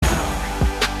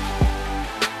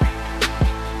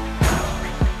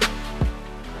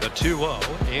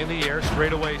2-0 in the air,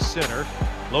 straightaway center.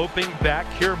 Loping back,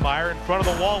 Kiermaier in front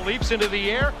of the wall, leaps into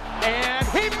the air, and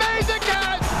he made the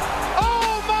catch!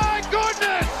 Oh my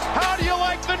goodness! How do you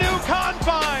like the new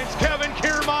confines, Kevin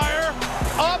Kiermaier?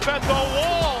 Up at the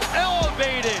wall,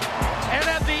 elevated, and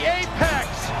at the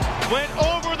apex, went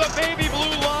over the baby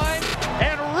blue line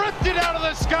and ripped it out of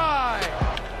the sky.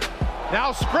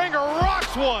 Now Springer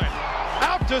rocks one,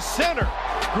 out to center.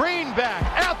 Greenback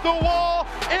at the wall,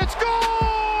 it's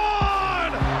gone!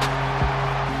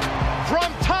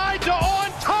 From tied to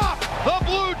on top, the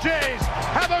Blue Jays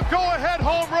have a go-ahead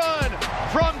home run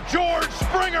from George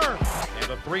Springer.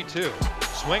 And a 3-2,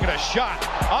 swinging a shot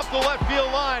up the left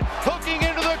field line, hooking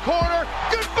into the corner,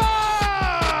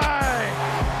 goodbye!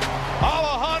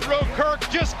 Alejandro Kirk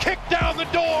just kicked down the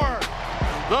door.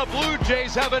 The Blue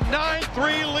Jays have a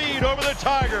 9-3 lead over the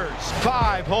Tigers.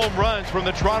 5 home runs from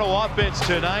the Toronto offense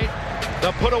tonight.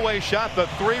 The put-away shot, the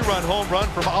 3-run home run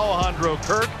from Alejandro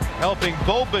Kirk, helping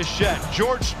Bo Bichette,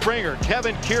 George Springer,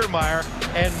 Kevin Kiermaier,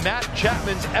 and Matt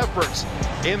Chapman's efforts.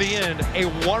 In the end, a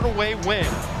one-way win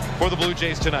for the Blue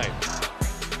Jays tonight.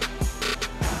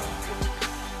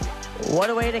 What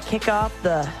a way to kick off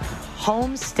the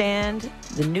home stand,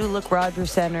 the new look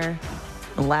Rogers Center,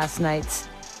 last night's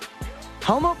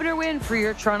home opener win for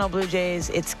your Toronto Blue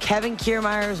Jays. It's Kevin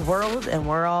Kiermaier's world, and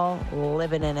we're all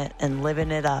living in it and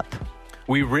living it up.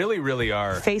 We really, really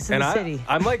are. Facing the city.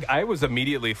 I was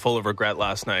immediately full of regret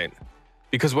last night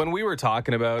because when we were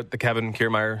talking about the Kevin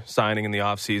Kiermaier signing in the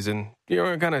offseason,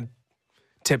 we're kind of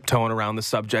tiptoeing around the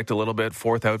subject a little bit.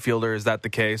 Fourth outfielder, is that the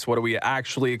case? What are we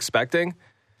actually expecting?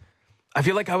 I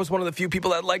feel like I was one of the few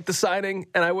people that liked the signing,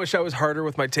 and I wish I was harder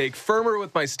with my take, firmer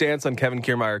with my stance on Kevin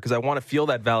Kiermaier, because I want to feel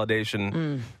that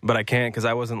validation, but I can't because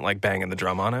I wasn't like banging the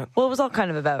drum on it. Well, it was all kind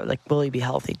of about, like, will he be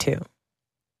healthy too?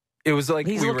 It was like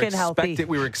He's looking healthy.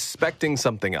 We were expecting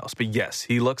something else, but yes,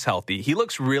 he looks healthy. He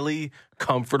looks really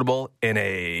comfortable in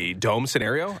a dome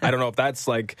scenario. I don't know if that's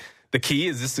like the key.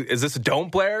 Is this a dome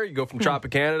player? You go from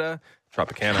Tropicana.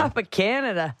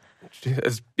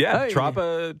 Yeah,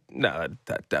 Tropa. No,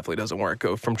 that definitely doesn't work.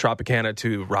 Go from Tropicana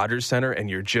to Rogers Center,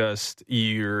 and you're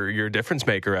a difference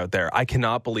maker out there. I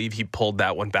cannot believe he pulled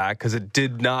that one back because it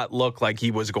did not look like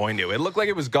he was going to. It looked like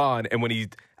it was gone, and when he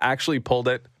actually pulled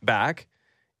it back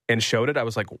and showed it, I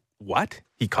was like, what?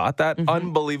 He caught that?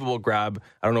 Unbelievable grab.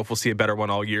 I don't know if we'll see a better one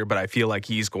all year, but I feel like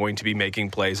he's going to be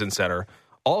making plays in center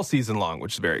all season long,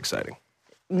 which is very exciting.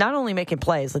 Not only making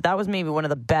plays, like that was maybe one of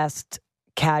the best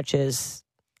catches.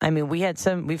 I mean, we've had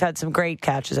some great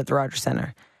catches at the Rogers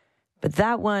Center, but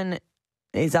that one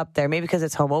is up there. Maybe because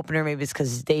it's home opener, maybe it's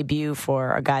because it's debut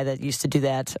for a guy that used to do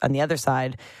that on the other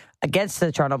side against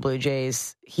the Toronto Blue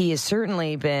Jays. He has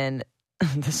certainly been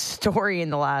the story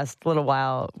in the last little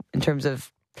while in terms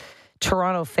of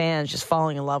Toronto fans just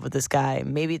falling in love with this guy.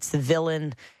 Maybe it's the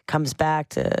villain comes back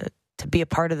to be a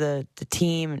part of the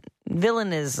team.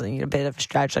 Villain is a bit of a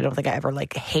stretch. I don't think I ever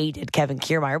hated Kevin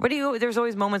Kiermaier, but there's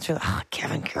always moments where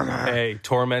Kevin Kiermaier. Hey,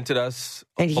 tormented us.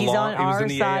 And he's on our side now. He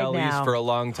was in the AL East for a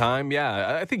long time.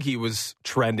 Yeah, I think he was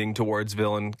trending towards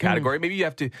villain category. Maybe you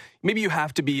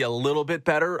have to be a little bit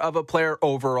better of a player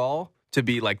overall to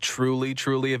be like truly,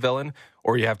 truly a villain,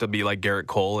 or you have to be like Garrett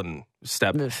Cole and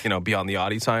step, beyond the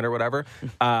Audi sign or whatever.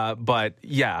 But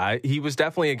yeah, he was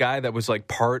definitely a guy that was like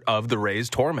part of the Rays'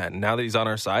 torment. Now that he's on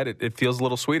our side, it feels a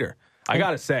little sweeter. I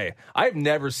gotta say, I've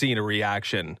never seen a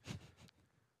reaction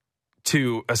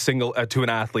to an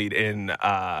athlete in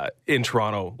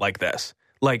Toronto like this.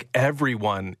 Like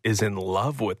everyone is in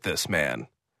love with this man.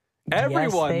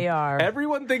 Everyone, yes, they are.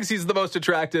 Everyone thinks he's the most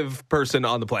attractive person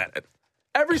on the planet.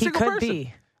 Every single person.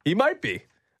 Be. He might be.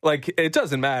 Like, it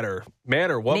doesn't matter,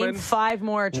 man or woman. Name 5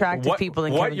 more attractive people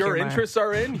than Kevin Kiermaier. What your interests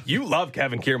are in, you love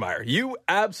Kevin Kiermaier. You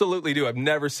absolutely do. I've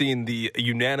never seen the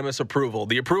unanimous approval,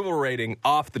 the approval rating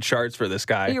off the charts for this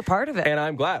guy. You're part of it. And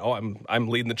I'm glad. I'm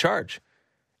leading the charge.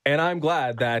 And I'm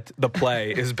glad that the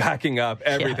play is backing up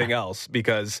everything else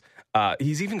because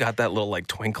he's even got that little, like,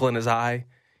 twinkle in his eye.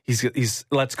 He's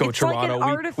let's go, it's Toronto. Like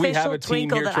an artificial we have a team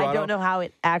twinkle here, that Toronto. I don't know how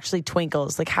it actually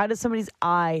twinkles. Like, how does somebody's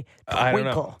eye twinkle? I don't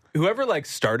know. Whoever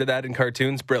started that in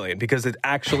cartoons, brilliant, because it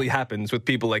actually happens with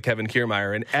people like Kevin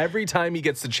Kiermaier. And every time he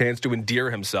gets the chance to endear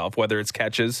himself, whether it's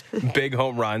catches, big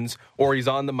home runs, or he's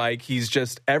on the mic, he's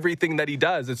just everything that he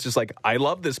does. It's just like, I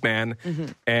love this man,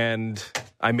 and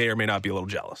I may or may not be a little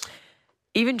jealous.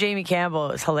 Even Jamie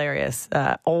Campbell is hilarious.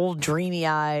 Old dreamy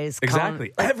eyes.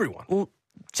 Exactly. Everyone.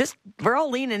 Just we're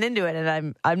all leaning into it,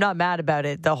 and I'm not mad about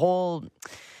it. The whole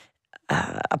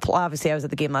obviously I was at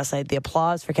the game last night. The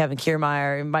applause for Kevin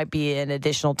Kiermaier, it might be an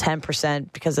additional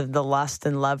 10% because of the lust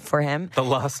and love for him.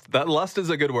 That lust is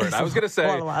a good word. I was going to say,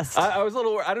 I was a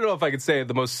little, I don't know if I could say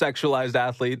the most sexualized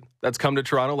athlete that's come to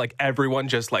Toronto. Like everyone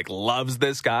just like loves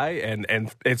this guy and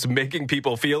it's making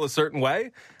people feel a certain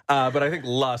way. But I think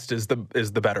lust is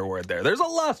the better word there. There's a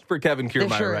lust for Kevin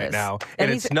Kiermaier right now.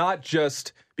 And it's not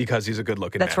just because he's a good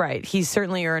looking man. That's right. He's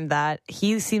certainly earned that.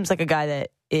 He seems like a guy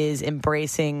that is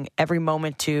embracing every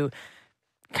moment to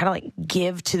kind of like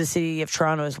give to the city of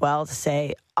Toronto as well, to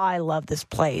say, I love this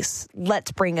place.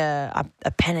 Let's bring a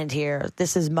pennant here.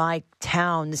 This is my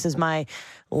town. This is my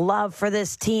love for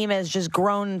this team has just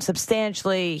grown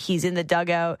substantially. He's in the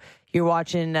dugout. You're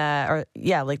watching, every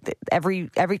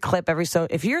clip,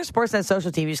 if you're a Sportsnet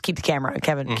social team, you just keep the camera on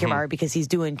Kevin Kiermaier because he's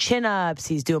doing chin-ups,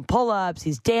 he's doing pull-ups,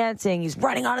 he's dancing, he's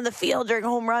running onto the field during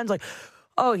home runs. Like,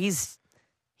 oh, he's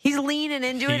leaning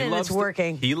into it and it's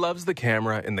working. He loves the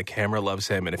camera and the camera loves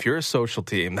him. And if you're a social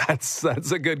team, that's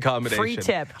a good combination. Free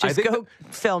tip. Just go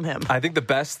film him. I think the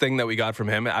best thing that we got from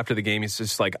him after the game is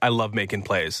just like, I love making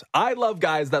plays. I love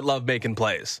guys that love making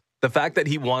plays. The fact that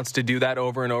he wants to do that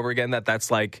over and over again, that's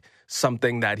like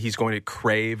something that he's going to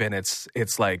crave. And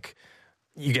it's like,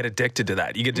 you get addicted to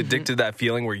that. You get addicted to that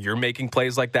feeling where you're making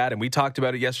plays like that. And we talked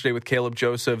about it yesterday with Caleb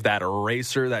Joseph, that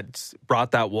eraser that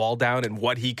brought that wall down and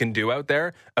what he can do out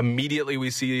there. Immediately we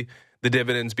see the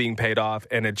dividends being paid off.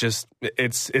 And it's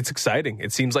exciting.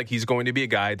 It seems like he's going to be a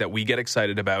guy that we get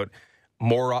excited about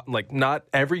more, like not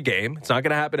every game. It's not going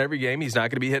to happen every game. He's not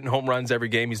going to be hitting home runs every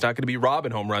game. He's not going to be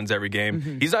robbing home runs every game.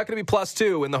 He's not going to be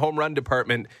 +2 in the home run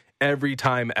department every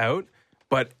time out.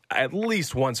 But at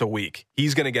least once a week,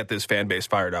 he's going to get this fan base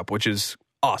fired up, which is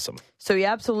awesome. So he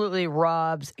absolutely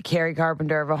robs Kerry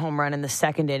Carpenter of a home run in the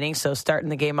second inning. So starting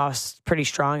the game off pretty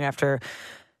strong after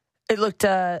it looked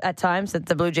at times that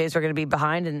the Blue Jays were going to be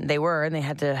behind, and they were, and they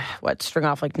had to, string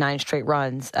off like 9 straight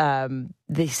runs.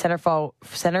 The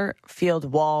center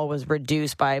field wall was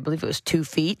reduced by, I believe it was 2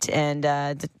 feet, and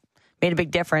made a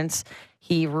big difference.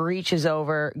 He reaches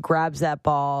over, grabs that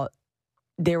ball.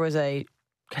 There was a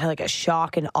kind of like a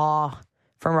shock and awe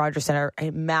from Rogers Center,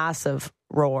 a massive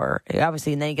roar,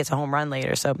 obviously, and then he gets a home run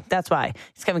later. So that's why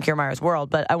it's Kevin Kiermaier's world.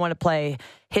 But I want to play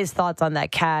his thoughts on that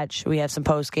catch. We have some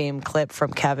post-game clip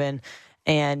from Kevin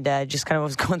and just kind of what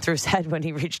was going through his head when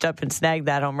he reached up and snagged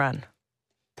that home run.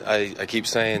 I keep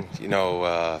saying,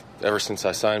 ever since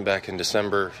I signed back in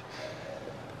December,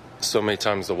 so many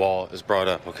times the wall is brought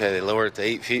up. Okay, they lowered it to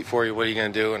 8 feet for you. What are you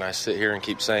going to do? And I sit here and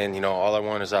keep saying, all I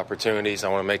want is opportunities. I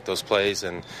want to make those plays,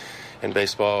 and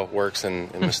baseball works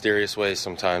in mysterious ways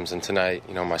sometimes. And tonight,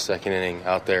 my second inning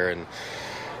out there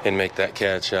and make that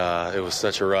catch, it was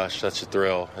such a rush, such a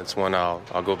thrill. It's one I'll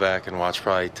go back and watch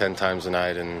probably 10 times a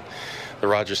night. And the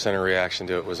Rogers Center reaction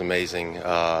to it was amazing.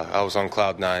 I was on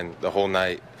cloud 9 the whole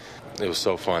night. It was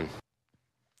so fun.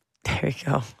 There you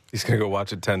go. He's going to go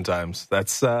watch it 10 times.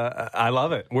 That's, I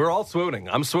love it. We're all swooning.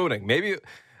 I'm swooning. Maybe,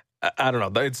 I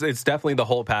don't know. It's definitely the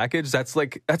whole package. That's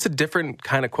a different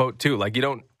kind of quote too. Like you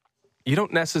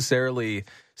don't necessarily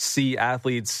see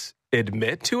athletes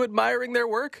admit to admiring their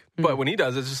work, but when he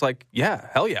does, it's just like, yeah,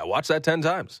 hell yeah, watch that 10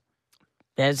 times.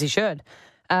 As he should.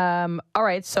 All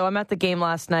right. So I'm at the game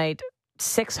last night.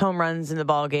 6 home runs in the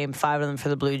ball game, 5 of them for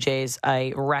the Blue Jays.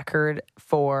 A record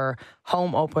for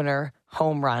home opener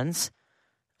home runs.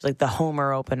 It's like the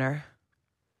homer opener.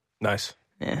 Nice.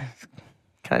 Yeah,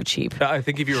 kind of cheap. I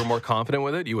think if you were more confident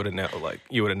with it, you would have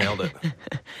nailed it.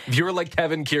 If you were like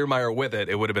Kevin Kiermaier with it,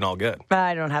 it would have been all good.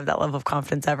 I don't have that level of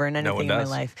confidence ever in anything in my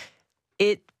life.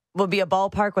 It will be a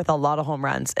ballpark with a lot of home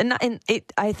runs, and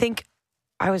I think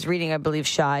I was reading, I believe,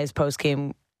 Shai's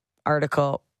post-game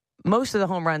article. Most of the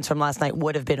home runs from last night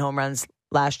would have been home runs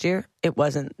last year. It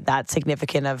wasn't that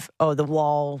significant of, the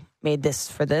wall made this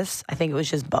for this. I think it was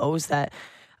just bows that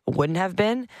wouldn't have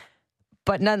been.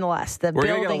 But nonetheless, we're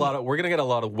going to get a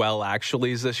lot of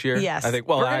actuallys this year. Yes. I think,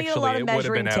 we're going to get a lot of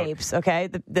measuring tapes, okay?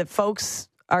 The folks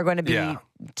are going to be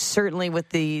certainly with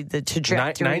the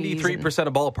trajectory. 93%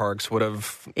 of ballparks would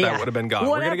have been gone. Whatever.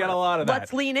 We're going to get a lot of that.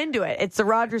 Let's lean into it. It's the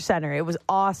Rogers Center. It was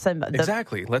awesome.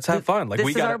 Exactly. Let's have fun. This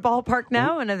is our ballpark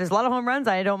now, and if there's a lot of home runs,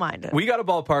 I don't mind it. We got a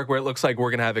ballpark where it looks like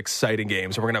we're going to have exciting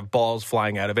games, and we're going to have balls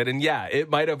flying out of it. And yeah, it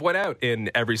might have went out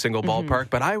in every single ballpark,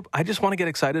 but I just want to get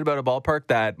excited about a ballpark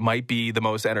that might be the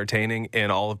most entertaining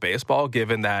in all of baseball,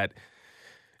 given that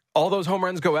all those home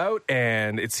runs go out,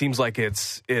 and it seems like it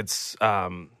sets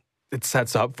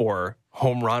up for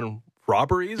home run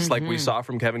robberies like we saw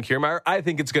from Kevin Kiermaier. I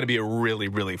think it's going to be a really,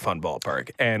 really fun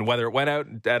ballpark. And whether it went out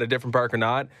at a different park or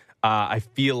not, I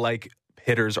feel like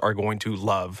hitters are going to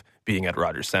love being at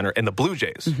Rogers Center, and the Blue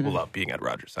Jays will love being at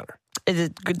Rogers Center.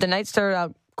 The night started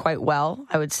out quite well,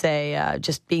 I would say.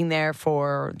 Just being there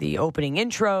for the opening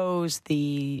intros,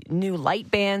 the new light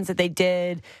bands that they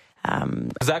did.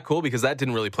 Is that cool? Because that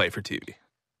didn't really play for TV.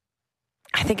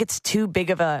 I think it's too big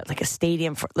of a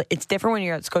stadium. It's different when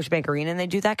you're at Scotiabank Arena and they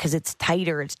do that because it's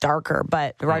tighter, it's darker.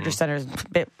 But the Rogers Center is a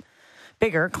bit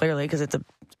bigger, clearly, because it's a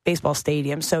baseball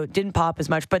stadium. So it didn't pop as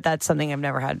much, but that's something I've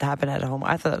never had happen at home.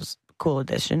 I thought that was a cool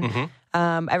addition.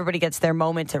 Everybody gets their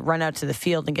moment to run out to the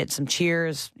field and get some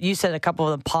cheers. You said a couple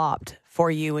of them popped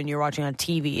for you when you're watching on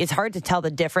TV. It's hard to tell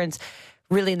the difference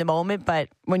really in the moment, but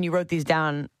when you wrote these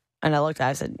down, and I looked at it,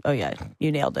 I said, oh, yeah,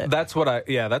 you nailed it. That's what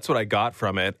I got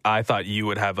from it. I thought you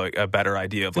would have a better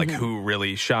idea of who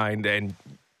really shined. And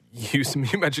you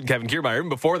mentioned Kevin Kiermaier. Even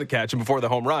before the catch and before the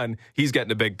home run, he's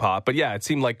getting a big pop. But yeah, it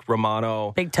seemed like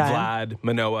Romano, big time. Vlad,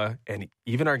 Manoah, and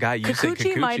even our guy,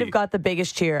 Kikuchi might have got the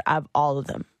biggest cheer of all of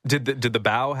them. Did the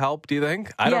bow help, do you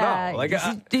think? I don't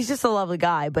know. He's just a lovely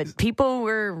guy, but people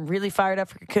were really fired up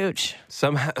for Kikuchi.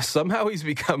 Somehow he's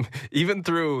become, even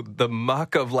through the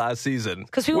muck of last season.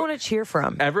 Because people want to cheer for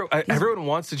him. Everyone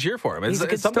wants to cheer for him. He's a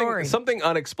good story. Something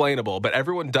unexplainable, but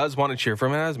everyone does want to cheer for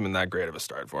him. It hasn't been that great of a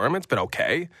start for him. It's been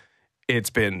okay. It's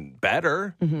been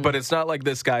better, but it's not like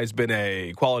this guy's been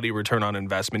a quality return on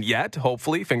investment yet.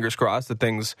 Hopefully, fingers crossed that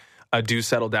things do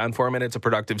settle down for him and it's a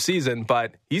productive season,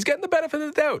 but he's getting the benefit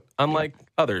of the doubt, unlike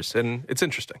others, and it's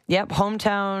interesting. Yep,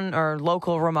 hometown or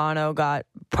local Romano got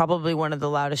probably one of the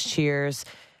loudest cheers.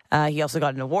 He also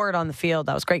got an award on the field.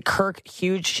 That was great. Kirk,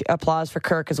 huge applause for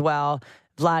Kirk as well.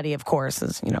 Vladdy, of course,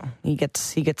 is he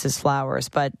gets his flowers,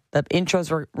 but the intros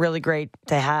were really great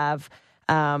to have.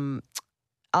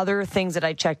 Other things that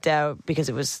I checked out, because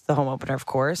it was the home opener, of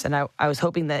course, and I was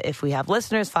hoping that if we have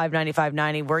listeners,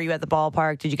 590-590, were you at the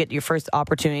ballpark? Did you get your first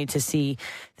opportunity to see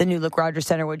the new look Rogers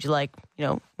Center? Would you like,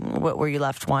 what were you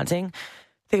left wanting?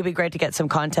 I think it'd be great to get some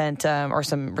content or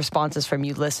some responses from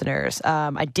you listeners.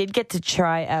 I did get to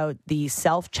try out the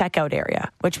self-checkout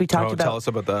area, which we talked about. Tell us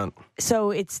about that.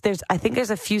 So I think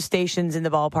there's a few stations in the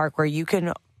ballpark where you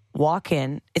can walk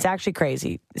in. It's actually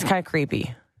crazy. It's kind of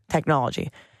creepy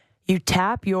technology. You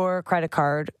tap your credit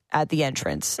card at the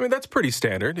entrance. I mean, that's pretty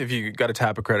standard. If you got to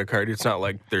tap a credit card, it's not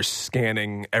like they're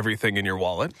scanning everything in your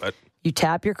wallet. But you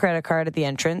tap your credit card at the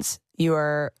entrance. You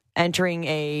are entering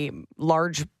a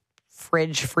large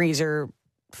fridge, freezer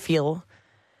feel,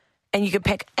 and you can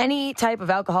pick any type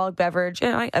of alcoholic beverage.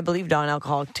 And I believe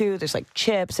non-alcoholic too. There's like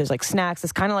chips. There's like snacks.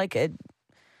 It's kind of like an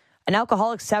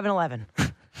alcoholic 7-Eleven.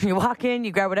 You walk in,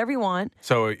 you grab whatever you want.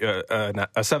 So a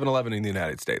 7-Eleven in the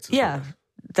United States. Yeah.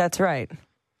 That's right.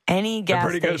 Any gas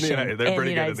station they're pretty good in the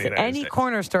United States. Any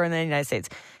corner store in the United States.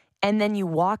 And then you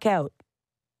walk out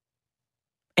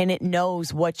and it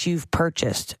knows what you've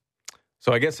purchased.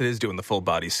 So I guess it is doing the full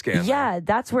body scan. Yeah,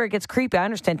 that's where it gets creepy. I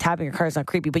understand tapping your card is not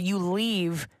creepy, but you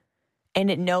leave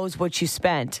and it knows what you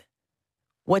spent,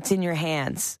 what's in your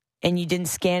hands, and you didn't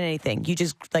scan anything. You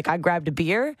just, I grabbed a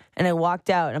beer and I walked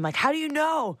out and I'm like, how do you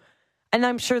know? And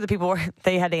I'm sure the people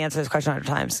they had to answer this question 100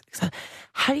 times.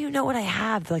 How do you know what I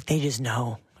have? They just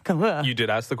know. You did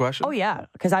ask the question? Oh, yeah.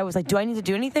 Because I was like, do I need to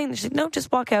do anything? She's like, no,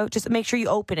 just walk out. Just make sure you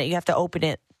open it. You have to open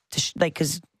it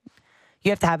because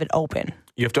you have to have it open.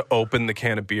 You have to open the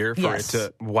can of beer for yes.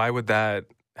 it to.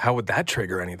 How would that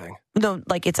trigger anything? No,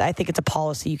 I think it's a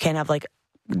policy. You can't have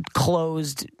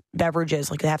closed beverages.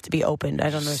 They have to be opened. I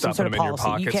don't know, some sort of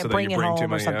policy. You can't bring it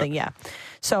home or something. Yeah.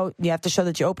 So you have to show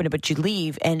that you open it, but you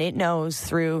leave and it knows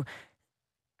through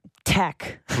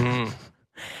tech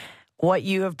what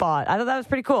you have bought. I thought that was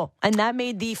pretty cool. And that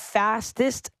made the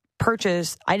fastest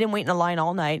purchase. I didn't wait in a line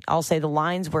all night. I'll say the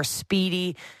lines were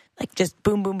speedy, just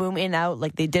boom, boom, boom, in, out.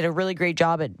 They did a really great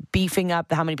job at beefing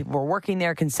up how many people were working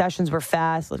there. Concessions were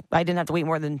fast. I didn't have to wait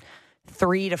more than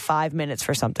 3 to 5 minutes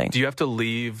for something. Do you have to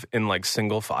leave in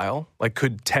single file?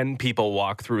 Could 10 people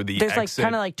walk through the There's exit?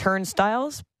 kind of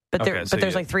turnstiles, but there's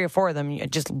 3 or 4 of them. You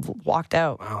just walked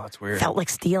out. Wow, that's weird. Felt like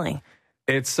stealing.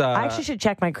 It's. I actually should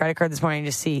check my credit card this morning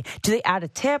to see. Do they add a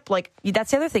tip?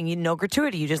 That's the other thing. No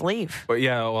gratuity. You just leave. But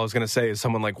yeah, I was going to say, is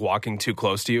someone walking too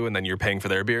close to you and then you're paying for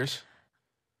their beers?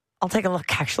 I'll take a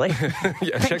look, actually.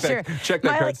 Yeah, check that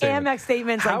my card statement. Amex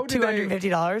statement's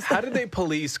 $250. How did they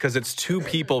police? Because it's 2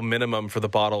 people minimum for the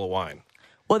bottle of wine.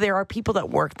 Well, there are people that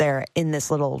work there in this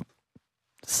little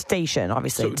station,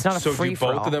 obviously. It's not a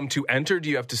free-for-all. So do both of them, to enter, do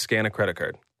you have to scan a credit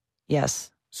card? Yes.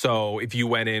 So if you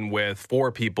went in with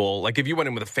 4 people, if you went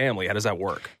in with a family, how does that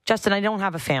work? Justin, I don't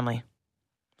have a family.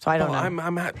 So I don't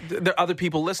know. There other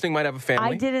people listening might have a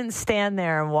family. I didn't stand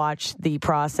there and watch the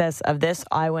process of this.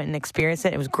 I went and experienced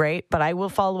it. It was great, but I will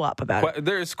follow up about it.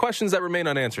 There's questions that remain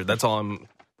unanswered. That's all I'm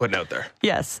putting out there.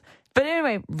 Yes. But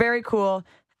anyway, very cool.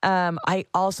 I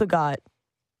also got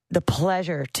the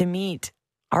pleasure to meet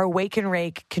our Wake and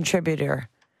Rake contributor,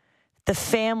 the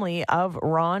family of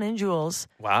Ron and Jules.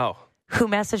 Wow. Who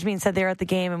messaged me and said they were at the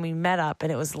game, and we met up,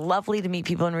 and it was lovely to meet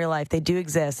people in real life. They do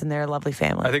exist, and they're a lovely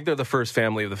family. I think they're the first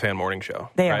family of the Fan Morning Show.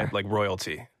 They right? are. Like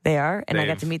royalty. They are, and I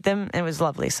got to meet them, and it was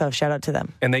lovely. So shout out to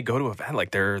them. And they go to event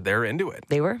like they're into it.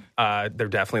 They were. They're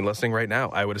definitely listening right now.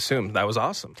 I would assume that was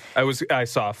awesome. I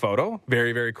saw a photo.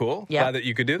 Very, very cool. Yeah. Glad that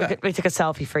you could do that. We took a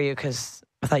selfie for you because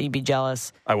I thought you'd be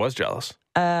jealous. I was jealous.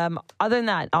 Other than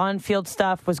that, on-field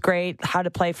stuff was great. How to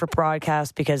play for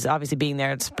broadcast, because obviously being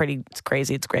there, it's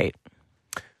crazy. It's great.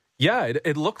 Yeah,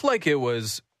 it looked like it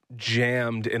was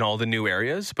jammed in all the new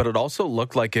areas, but it also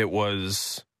looked like it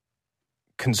was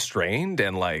constrained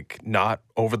and like not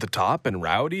over the top and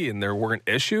rowdy, and there weren't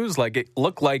issues. Like it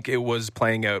looked like it was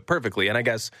playing out perfectly. And I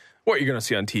guess what you're going to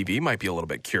see on TV might be a little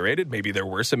bit curated. Maybe there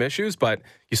were some issues, but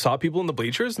you saw people in the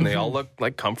bleachers and they all looked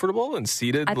like comfortable and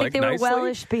seated I think they nicely. were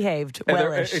wellish behaved. And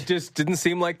Wellish. it just didn't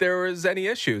seem like there was any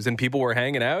issues, and people were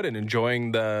hanging out and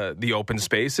enjoying the open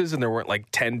spaces, and there weren't like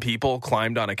 10 people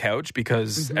climbed on a couch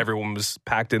because everyone was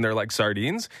packed in there like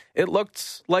sardines. It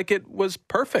looked like it was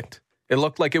perfect. It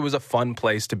looked like it was a fun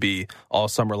place to be all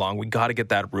summer long. We got to get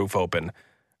that roof open.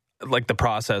 Like the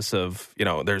process of,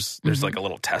 there's like a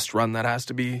little test run that has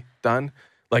to be done.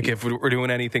 Like if we're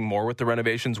doing anything more with the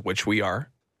renovations, which we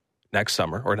are next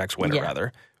summer or next winter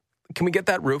rather, can we get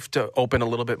that roof to open a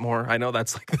little bit more? I know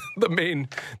that's like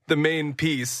the main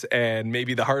piece and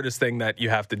maybe the hardest thing that you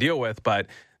have to deal with, but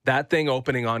that thing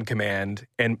opening on command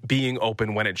and being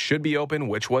open when it should be open,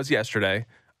 which was yesterday,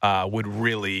 would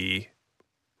really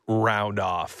round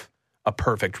off a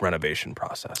perfect renovation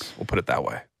process. We'll put it that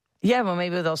way. Yeah, well,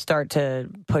 maybe they'll start to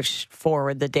push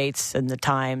forward the dates and the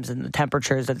times and the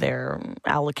temperatures that they're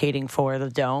allocating for the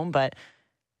dome. But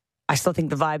I still think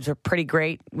the vibes are pretty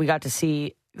great. We got to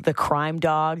see the crime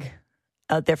dog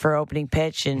out there for opening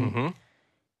pitch, and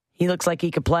he looks like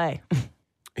he could play.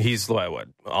 He's what,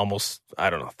 almost,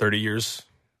 30 years?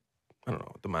 I don't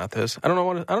know what the math is. I don't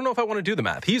know if I want to do the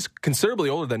math. He's considerably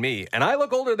older than me, and I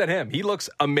look older than him. He looks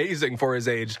amazing for his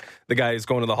age. The guy is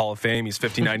going to the Hall of Fame. He's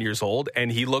 59 years old,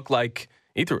 and he looked like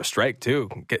he threw a strike too.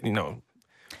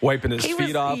 Wiping his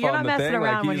feet off you're on not the messing thing.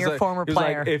 around when you're a former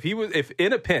player. Like, if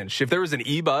in a pinch, if there was an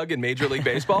e-bug in Major League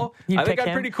Baseball, I think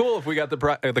I'd pretty cool if we got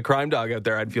the crime dog out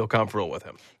there. I'd feel comfortable with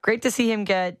him. Great to see him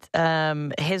get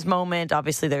his moment.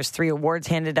 Obviously, there's 3 awards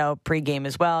handed out pregame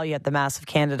as well. You had the massive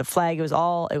Canada flag. It was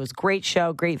a great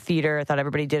show, great theater. I thought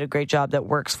everybody did a great job that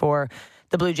works for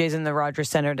the Blue Jays in the Rogers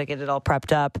Center to get it all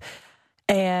prepped up.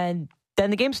 And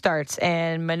then the game starts,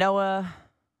 and Manoah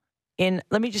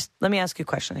let me ask you a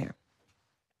question here.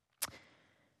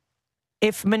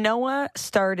 If Manoah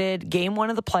started game 1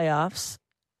 of the playoffs,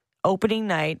 opening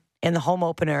night, in the home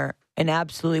opener, and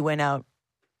absolutely went out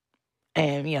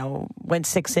and, went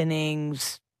 6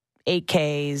 innings, 8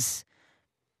 Ks,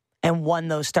 and won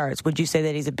those starts, would you say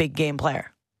that he's a big game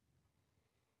player?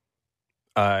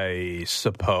 I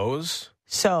suppose.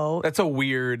 So that's a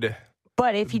weird...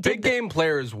 But if he did... Big game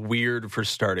player is weird for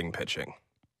starting pitching.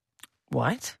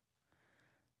 What?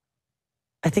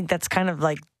 I think that's kind of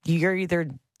like you're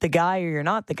either the guy or you're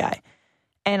not the guy.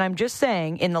 And I'm just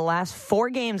saying, in the last 4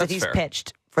 games that he's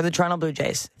pitched for the Toronto Blue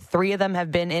Jays, 3 of them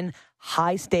have been in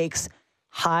high stakes,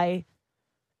 high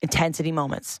intensity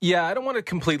moments. Yeah, I don't want to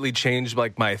completely change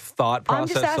my thought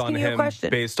process on him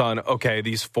based on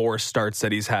these 4 starts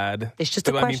that he's had. It's just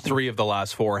a question. 3 of the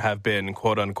last 4 have been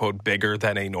quote unquote bigger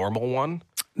than a normal one.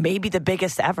 Maybe the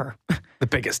biggest ever. The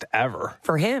biggest ever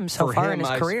for him so far in his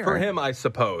career. For him, I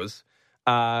suppose.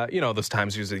 Those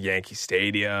times he was at Yankee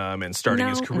Stadium and starting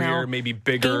his career, maybe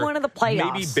bigger. Game 1 of the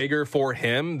playoffs. Maybe bigger for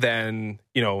him than,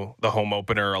 the home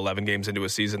opener 11 games into a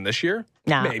season this year.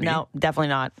 No, definitely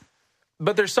not.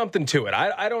 But there's something to it.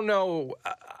 I don't know.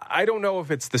 I don't know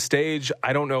if it's the stage.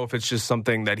 I don't know if it's just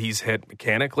something that he's hit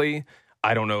mechanically.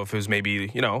 I don't know if it was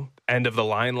maybe, end of the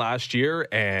line last year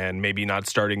and maybe not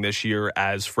starting this year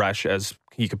as fresh as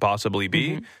he could possibly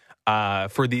be.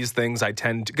 For these things, I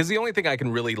tend to, because the only thing I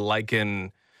can really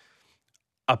liken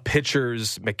a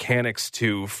pitcher's mechanics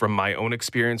to, from my own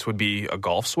experience, would be a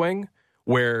golf swing,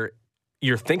 where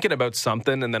you're thinking about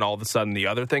something and then all of a sudden the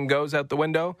other thing goes out the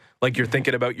window. Like you're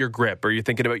thinking about your grip or you're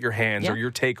thinking about your hands or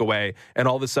your takeaway, and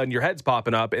all of a sudden your head's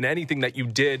popping up, and anything that you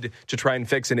did to try and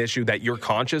fix an issue that you're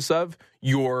conscious of,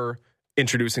 you're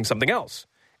introducing something else.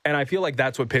 And I feel like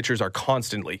that's what pitchers are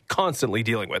constantly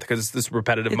dealing with, because it's this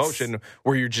repetitive motion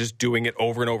where you're just doing it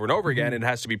over and over and over again. And it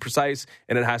has to be precise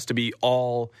and it has to be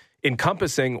all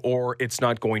encompassing, or it's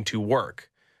not going to work.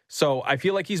 So I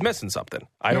feel like he's missing something.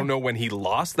 I don't know when he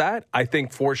lost that. I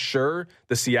think for sure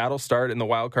the Seattle start in the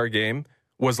wild card game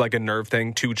was like a nerve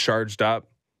thing, too charged up.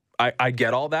 I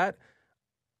get all that.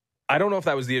 I don't know if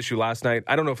that was the issue last night.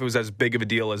 I don't know if it was as big of a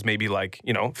deal as maybe like,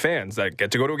 fans that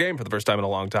get to go to a game for the first time in a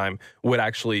long time would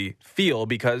actually feel,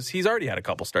 because he's already had a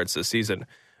couple starts this season.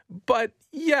 But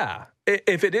yeah,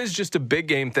 if it is just a big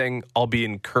game thing, I'll be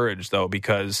encouraged though,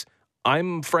 because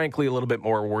I'm frankly a little bit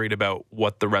more worried about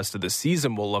what the rest of the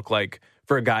season will look like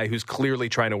for a guy who's clearly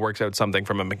trying to work out something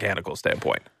from a mechanical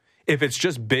standpoint. If it's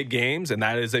just big games and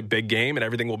that is a big game and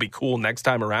everything will be cool next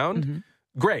time around,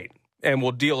 great. And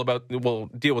we'll deal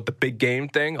with the big game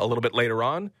thing a little bit later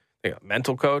on.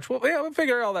 Mental coach, we'll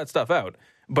figure all that stuff out.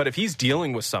 But if he's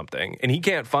dealing with something and he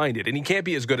can't find it and he can't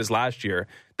be as good as last year,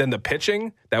 then the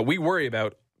pitching that we worry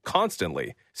about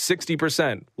constantly,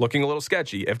 60%, looking a little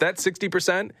sketchy. If that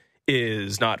 60%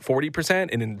 is not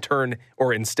 40% and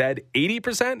instead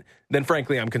 80%, then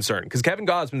frankly I'm concerned, because Kevin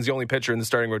Gausman's the only pitcher in the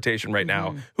starting rotation right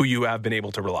now who you have been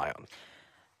able to rely on.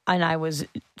 And I was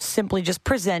simply just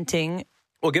presenting.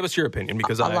 Well, give us your opinion,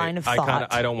 because a line of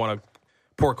thought. I don't want to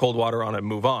pour cold water on it and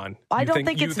move on. I don't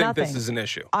think it's nothing. This is an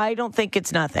issue? I don't think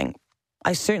it's nothing.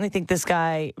 I certainly think this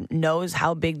guy knows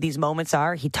how big these moments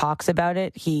are. He talks about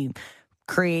it. He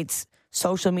creates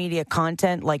social media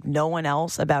content like no one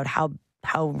else about how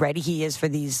ready he is for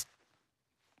these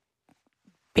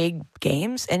big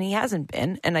games, and he hasn't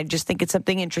been. And I just think it's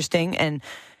something interesting. And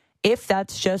if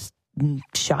that's just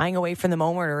shying away from the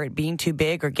moment or it being too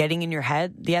big or getting in your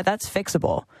head, yeah, that's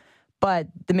fixable. But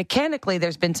mechanically,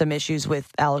 there's been some issues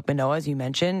with Alek Manoah, as you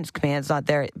mentioned. His command's not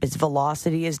there. His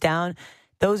velocity is down.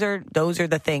 Those are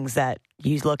the things that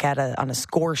you look at on a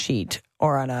score sheet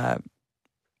or on a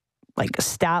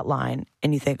stat line,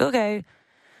 and you think, okay,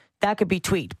 that could be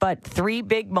tweaked. But 3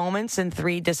 big moments and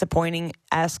 3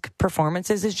 disappointing-esque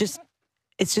performances it's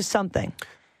just something.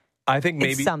 I think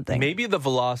maybe the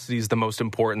velocity is the most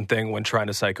important thing when trying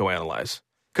to psychoanalyze.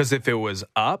 Because if it was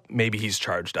up, maybe he's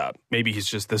charged up. Maybe he's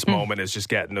just, this moment is just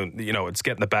getting, it's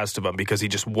getting the best of him because he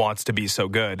just wants to be so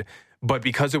good. But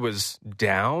because it was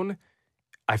down,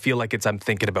 I feel like I'm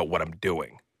thinking about what I'm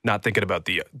doing, not thinking about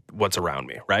what's around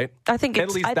me, right? I think they're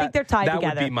tied together. That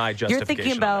would be my justification.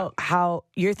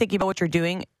 You're thinking about what you're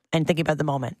doing and thinking about the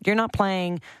moment. You're not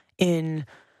playing in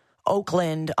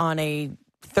Oakland on a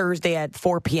Thursday at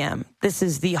 4 p.m. This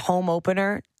is the home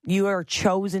opener. You are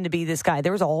chosen to be this guy.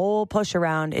 There was a whole push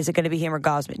around, is it going to be him or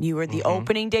Gausman? You were the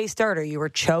opening day starter. You were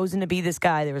chosen to be this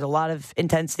guy. There was a lot of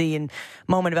intensity and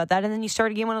moment about that. And then you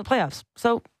started game 1 of the playoffs.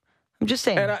 So I'm just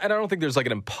saying. And I don't think there's like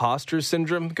an imposter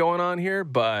syndrome going on here,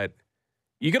 but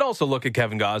you could also look at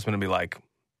Kevin Gausman and be like,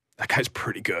 that guy's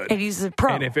pretty good. And he's a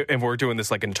pro. And if we're doing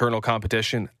this like internal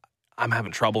competition, I'm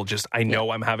having trouble.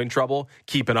 I'm having trouble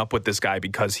keeping up with this guy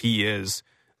because he is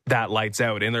that lights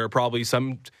out. And there are probably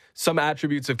some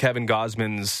attributes of Kevin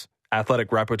Gausman's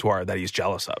athletic repertoire that he's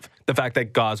jealous of. The fact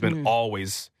that Gausman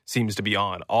always seems to be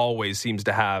on, always seems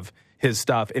to have his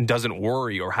stuff and doesn't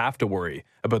worry or have to worry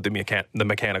about the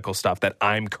mechanical stuff that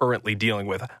I'm currently dealing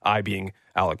with, I being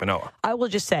Alek Manoah. I will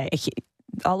just say,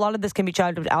 a lot of this can be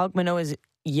charged with Alek Manoah is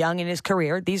young in his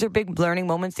career. These are big learning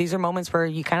moments. These are moments where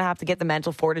you kind of have to get the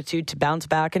mental fortitude to bounce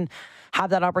back and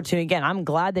have that opportunity again. I'm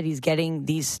glad that he's getting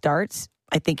these starts.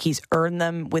 I think he's earned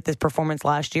them with his performance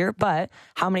last year, but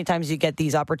how many times you get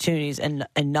these opportunities and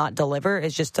not deliver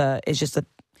is just a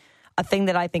thing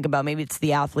that I think about. Maybe it's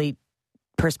the athlete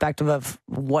perspective of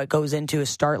what goes into a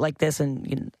start like this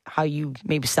and how you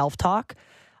maybe self-talk.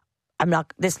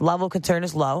 This level of concern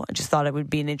is low. I just thought it would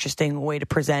be an interesting way to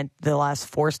present the last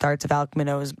 4 starts of Alek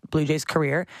Manoah's Blue Jays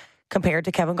career compared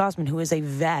to Kevin Gausman, who is a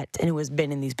vet and who has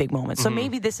been in these big moments. So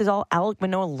maybe this is all Alek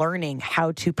Manoah learning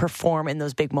how to perform in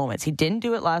those big moments. He didn't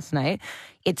do it last night.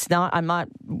 I'm not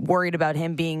worried about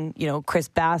him being, Chris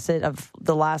Bassett of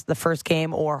the first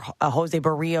game or Jose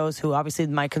Barrios, who obviously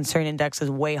my concern index is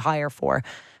way higher for.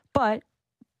 But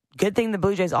good thing the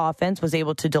Blue Jays offense was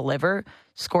able to deliver,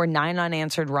 score 9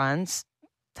 unanswered runs,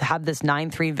 to have this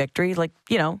 9-3 victory.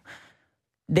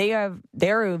 They're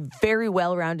a very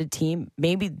well-rounded team,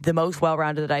 maybe the most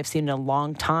well-rounded that I've seen in a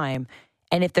long time.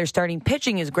 And if their starting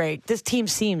pitching is great, this team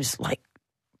seems like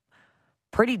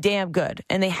pretty damn good.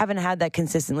 And they haven't had that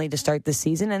consistently to start the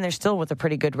season, and they're still with a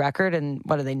pretty good record. And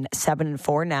what are they,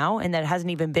 7-4 now? And that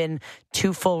hasn't even been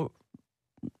 2 full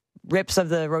rips of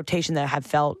the rotation that have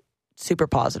felt super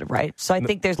positive, right? So I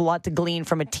think there's a lot to glean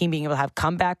from a team being able to have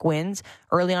comeback wins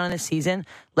early on in the season,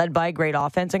 led by great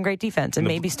offense and great defense. And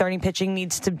maybe starting pitching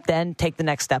needs to then take the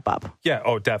next step up. Yeah,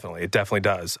 definitely. It definitely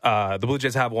does. The Blue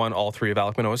Jays have won all 3 of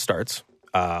Alek Manoah's starts.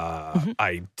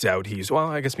 I doubt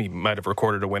I guess he might have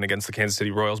recorded a win against the Kansas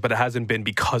City Royals, but it hasn't been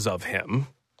because of him,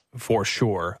 for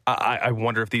sure. I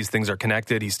wonder if these things are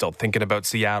connected. He's still thinking about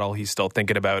Seattle. He's still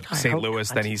thinking about St.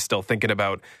 Louis. Then he's still thinking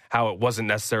about how it wasn't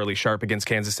necessarily sharp against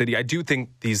Kansas City. I do think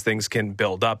these things can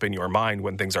build up in your mind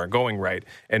when things aren't going right.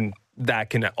 And that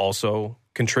can also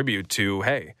contribute to,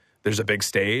 hey, there's a big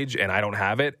stage and I don't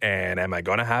have it, and am I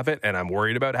going to have it, and I'm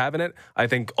worried about having it. I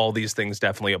think all these things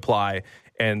definitely apply,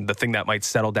 and the thing that might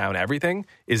settle down everything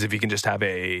is if you can just have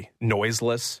a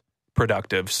noiseless,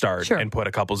 productive start and put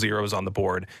a couple zeros on the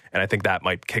board, and I think that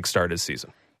might kickstart his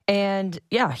season. And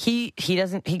yeah, he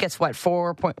gets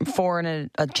 4.4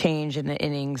 and a change in the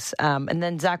innings, and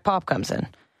then Zach Pop comes in,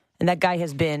 and that guy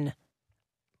has been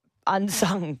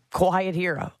unsung quiet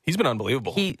hero. He's been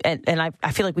unbelievable.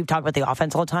 I feel like we've talked about the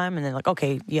offense all the time, and then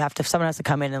okay, someone has to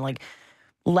come in and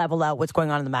level out what's going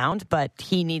on in the mound, but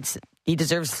he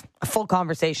deserves a full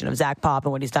conversation of Zach Pop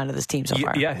and what he's done to this team so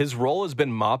far. Yeah, his role has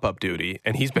been mop-up duty,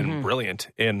 and he's been brilliant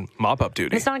in mop-up duty.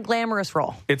 And it's not a glamorous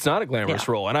role. It's not a glamorous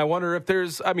role, and I wonder if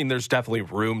there's definitely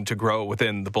room to grow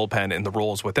within the bullpen and the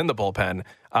roles within the bullpen,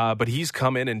 but he's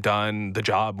come in and done the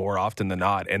job more often than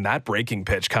not, and that breaking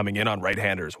pitch coming in on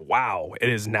right-handers, wow, it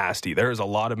is nasty. There is a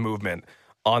lot of movement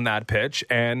on that pitch,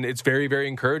 and it's very, very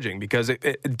encouraging because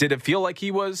did it feel like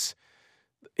he was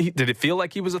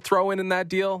a throw-in in that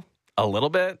deal? A little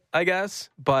bit, I guess,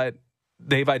 but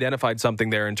they've identified something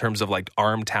there in terms of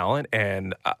arm talent,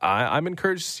 and I'm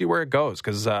encouraged to see where it goes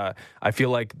because I feel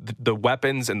like the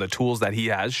weapons and the tools that he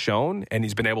has shown and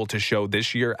he's been able to show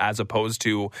this year as opposed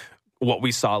to what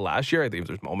we saw last year. I think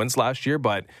there's moments last year,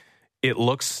 but it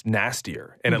looks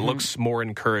nastier and it looks more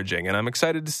encouraging, and I'm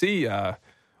excited to see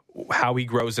how he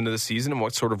grows into the season and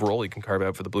what sort of role he can carve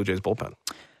out for the Blue Jays bullpen.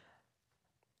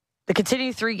 The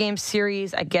continued 3-game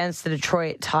series against the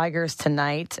Detroit Tigers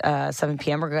tonight, 7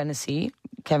 p.m. We're going to see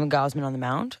Kevin Gausman on the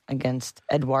mound against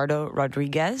Eduardo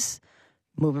Rodriguez.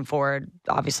 Moving forward,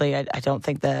 obviously, I don't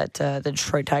think that the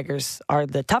Detroit Tigers are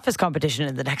the toughest competition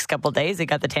in the next couple of days. They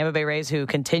got the Tampa Bay Rays, who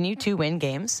continue to win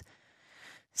games.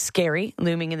 Scary,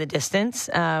 looming in the distance.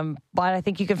 But I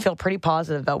think you can feel pretty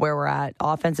positive about where we're at.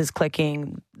 Offense is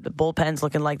clicking. The bullpen's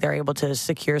looking like they're able to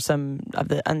secure some of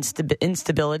the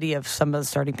instability of some of the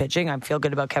starting pitching. I feel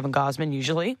good about Kevin Gausman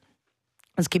usually.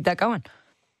 Let's keep that going.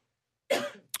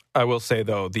 I will say,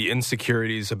 though, the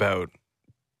insecurities about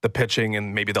the pitching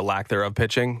and maybe the lack thereof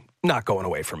pitching, not going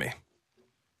away for me.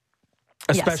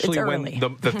 Especially when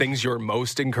the things you're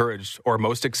most encouraged or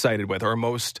most excited with or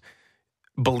most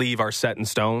believe are set in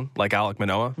stone, like Alek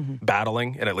Manoah,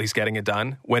 battling and at least getting it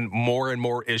done, when more and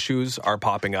more issues are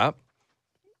popping up,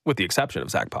 with the exception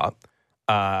of Zach Pop,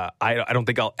 I don't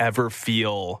think I'll ever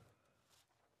feel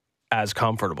as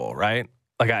comfortable, right?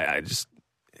 Again,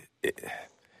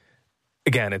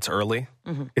 it's early.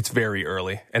 It's very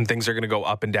early, and things are going to go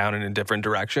up and down and in different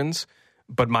directions.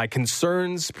 But my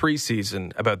concerns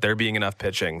preseason about there being enough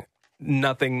pitching,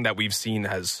 nothing that we've seen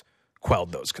has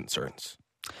quelled those concerns.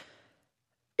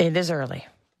 It is early,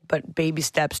 but baby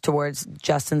steps towards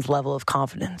Justin's level of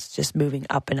confidence, just moving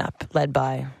up and up, led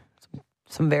by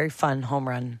some very fun home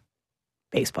run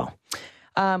baseball.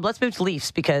 Let's move to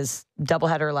Leafs because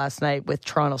doubleheader last night with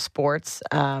Toronto Sports.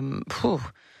 That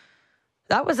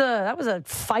was a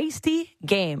feisty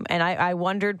game, and I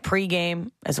wondered pregame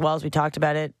as well as we talked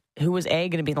about it, who was going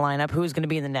to be in the lineup, who was going to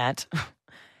be in the net,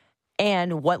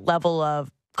 and what level of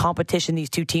competition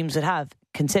these two teams would have,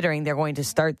 considering they're going to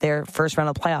start their first round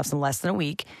of playoffs in less than a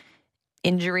week.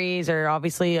 Injuries are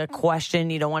obviously a question.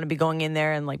 You don't want to be going in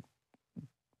there and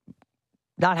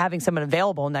not having someone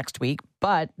available next week,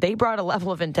 but they brought a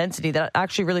level of intensity that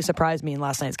actually really surprised me in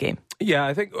last night's game. Yeah,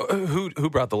 I think who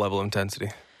brought the level of intensity?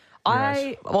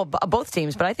 Both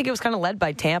teams, but I think it was kind of led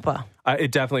by Tampa.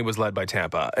 It definitely was led by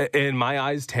Tampa. In my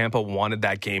eyes, Tampa wanted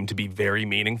that game to be very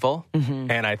meaningful,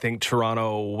 and I think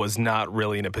Toronto was not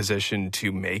really in a position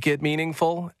to make it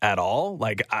meaningful at all.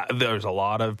 There's a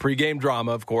lot of pregame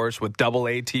drama, of course, with double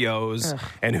ATOs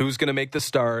and who's going to make the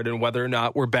start and whether or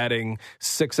not we're betting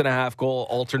 6.5 goal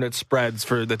alternate spreads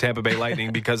for the Tampa Bay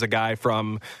Lightning because a guy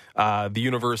from the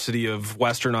University of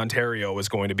Western Ontario is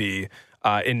going to be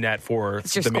in net for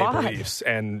the Maple Leafs.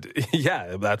 And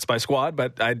yeah, that's my squad,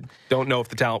 but I don't know if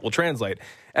the talent will translate.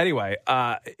 Anyway,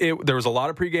 there was a lot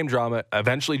of pregame drama.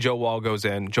 Eventually, Joe Wall goes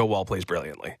in. Joe Wall plays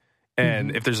brilliantly.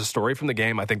 And if there's a story from the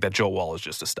game, I think that Joe Wall is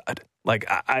just a stud.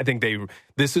 I think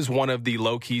this is one of the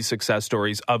low-key success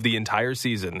stories of the entire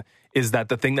season, is that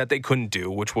the thing that they couldn't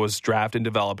do, which was draft and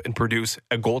develop and produce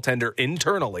a goaltender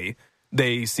internally,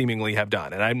 they seemingly have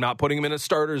done. And I'm not putting him in a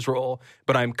starter's role,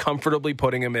 but I'm comfortably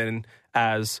putting him in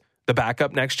as the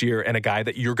backup next year and a guy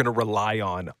that you're going to rely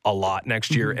on a lot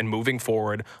next year and moving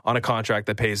forward on a contract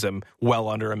that pays him well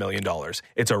under $1 million.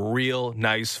 It's a real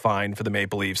nice find for the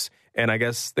Maple Leafs. And I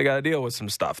guess they got to deal with some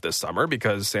stuff this summer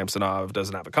because Samsonov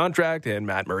doesn't have a contract and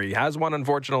Matt Murray has one,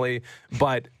 unfortunately.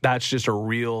 But that's just a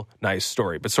real nice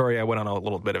story. But sorry, I went on a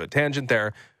little bit of a tangent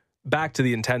there. Back to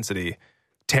the intensity.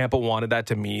 Tampa wanted that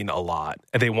to mean a lot.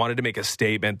 They wanted to make a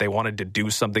statement. They wanted to do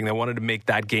something. They wanted to make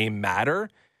that game matter.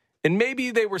 And maybe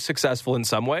they were successful in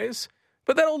some ways.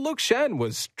 But then old Luke Schenn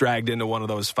was dragged into one of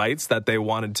those fights that they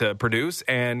wanted to produce.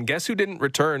 And guess who didn't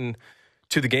return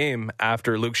to the game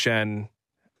after Luke Schenn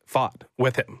fought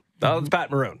with him? It's Pat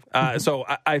Maroon. So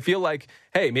I feel like,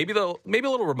 hey, maybe a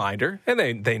little reminder, and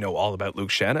they know all about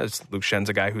Luke Schenn, as Luke Schenn's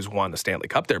a guy who's won the Stanley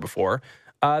Cup there before,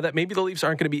 that maybe the Leafs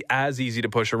aren't going to be as easy to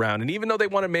push around. And even though they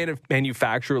want to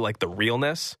manufacture like the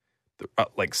realness,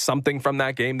 like something from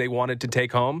that game they wanted to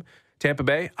take home, Tampa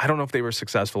Bay, I don't know if they were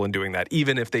successful in doing that,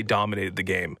 even if they dominated the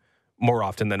game more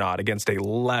often than not against a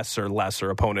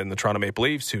lesser opponent in the Toronto Maple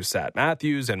Leafs who sat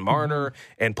Matthews and Marner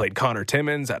and played Connor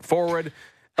Timmins at forward.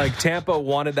 Like Tampa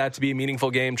wanted that to be a meaningful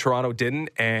game. Toronto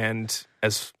didn't. And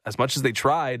as much as they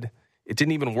tried, it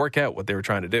didn't even work out what they were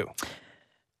trying to do.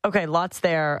 Okay, lots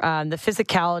there. The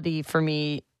physicality for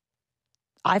me,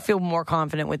 I feel more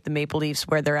confident with the Maple Leafs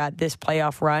where they're at this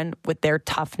playoff run with their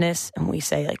toughness. And we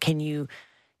say, like, can you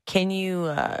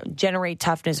generate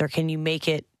toughness or can you make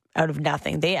it out of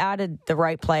nothing? They added the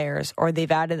right players or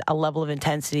they've added a level of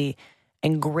intensity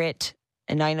and grit.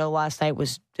 And I know last night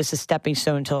was just a stepping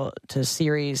stone to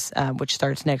series, which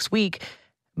starts next week.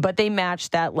 But they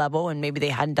matched that level, and maybe they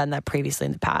hadn't done that previously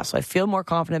in the past. So I feel more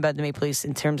confident about the Maple Leafs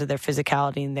in terms of their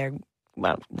physicality and their,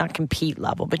 well, not compete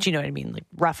level, but you know what I mean, like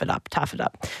rough it up, tough it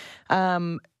up.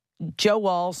 Joe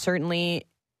Wall, certainly,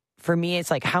 for me, it's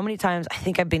like how many times I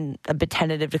think I've been a bit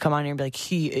tentative to come on here and be like,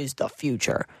 he is the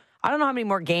future. I don't know how many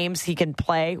more games he can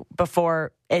play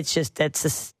before it's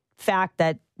a fact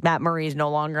that Matt Murray is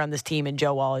no longer on this team and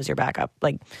Joe Wall is your backup.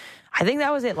 Like, I think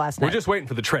that was it last night. We're just waiting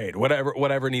for the trade, whatever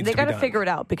needs to be done. They got to figure it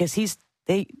out because he's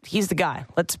the guy.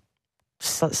 Let's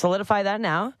solidify that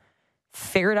now.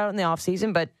 Figure it out in the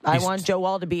offseason, but I want Joe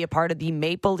Wall to be a part of the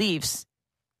Maple Leafs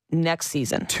next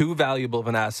season. Too valuable of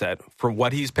an asset for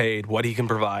what he's paid, what he can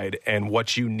provide, and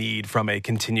what you need from a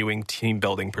continuing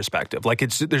team-building perspective. Like,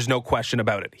 there's no question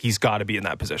about it. He's got to be in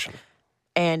that position.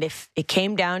 And if it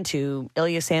came down to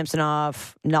Ilya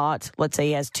Samsonov, let's say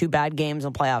he has 2 bad games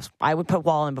in playoffs, I would put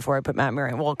Wall in before I put Matt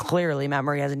Murray. Well, clearly Matt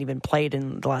Murray hasn't even played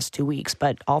in the last 2 weeks,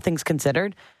 but all things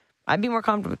considered, I'd be more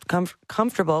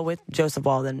comfortable with Joseph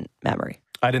Wall than Matt Murray.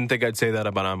 I didn't think I'd say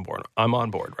that, but I'm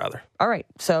on board, rather. All right,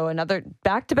 so another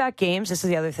back-to-back games. This is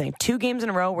the other thing. 2 games in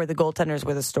a row where the goaltenders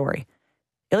were the story.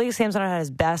 Ilya Samsonov had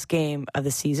his best game of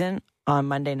the season on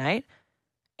Monday night.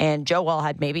 And Joe Wall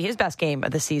had maybe his best game of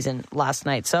the season last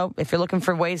night. So if you're looking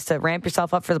for ways to ramp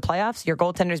yourself up for the playoffs, your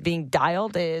goaltenders being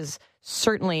dialed is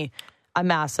certainly a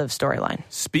massive storyline.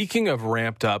 Speaking of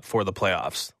ramped up for the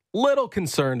playoffs, little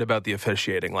concerned about the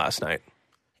officiating last night.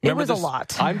 Remember, it was a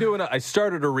lot. I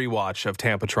started a rewatch of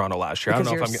Tampa Toronto last year. Because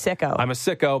I don't know you're if sicko. I'm a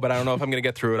sicko, but I don't know if I'm going to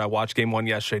get through it. I watched game 1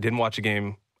 yesterday. Didn't watch a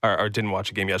game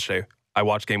yesterday. I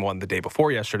watched game 1 the day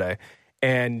before yesterday.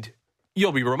 And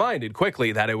you'll be reminded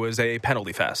quickly that it was a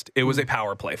penalty fest. It was a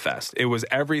power play fest. It was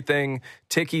everything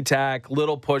ticky-tack,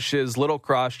 little pushes, little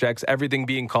cross-checks, everything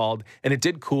being called. And it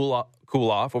did cool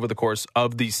off over the course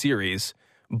of the series.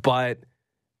 But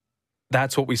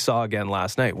that's what we saw again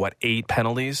last night. 8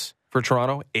 penalties for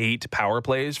Toronto? 8 power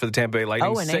plays for the Tampa Bay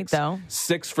Lightning? 8, though.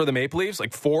 6 for the Maple Leafs?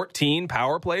 14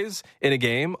 power plays in a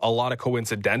game? A lot of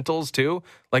coincidentals, too.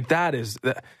 That is...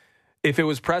 If it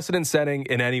was precedent-setting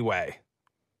in any way,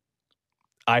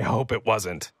 I hope it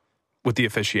wasn't with the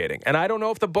officiating. And I don't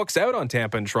know if the book's out on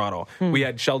Tampa and Toronto. We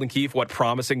had Sheldon Keefe,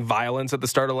 promising violence at the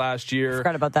start of last year.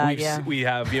 Forgot about that, We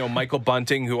have, Michael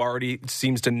Bunting, who already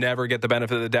seems to never get the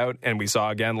benefit of the doubt, and we saw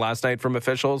again last night from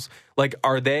officials.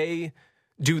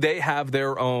 Do they have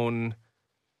their own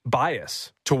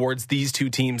bias towards these two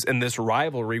teams in this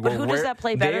rivalry? But who does that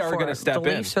play better they are going to step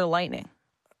the Leafs or the Lightning?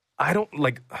 I don't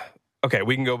okay,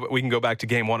 we can go back to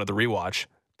game 1 of the rewatch.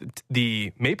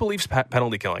 The Maple Leafs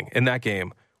penalty killing in that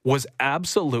game was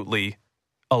absolutely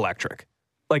electric.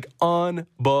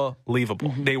 Unbelievable.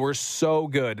 Mm-hmm. They were so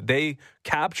good. They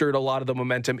captured a lot of the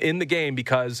momentum in the game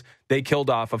because they killed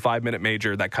off a 5-minute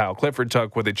major that Kyle Clifford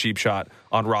took with a cheap shot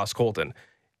on Ross Colton.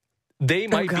 They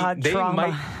might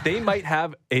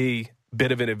have a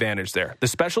bit of an advantage there. The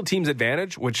special teams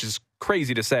advantage, which is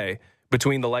crazy to say,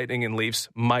 between the Lightning and Leafs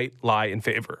might lie in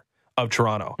favor of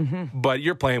Toronto. But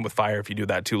you're playing with fire if you do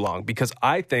that too long, because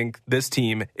I think this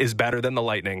team is better than the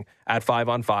Lightning at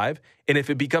 5-on-5. And if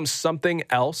it becomes something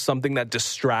else, something that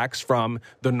distracts from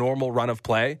the normal run of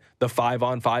play, the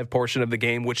 5-on-5 portion of the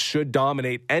game, which should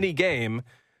dominate any game,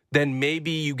 then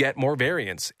maybe you get more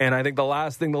variance. And I think the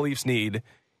last thing the Leafs need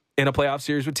in a playoff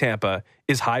series with Tampa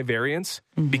is high variance,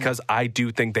 because I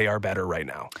do think they are better right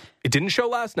now. It didn't show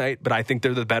last night, but I think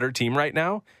they're the better team right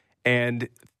now. And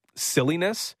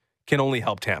silliness can only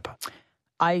help Tampa.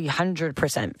 I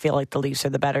 100% feel like the Leafs are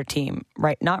the better team,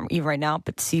 right? Not even right now,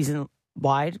 but season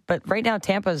wide. But right now,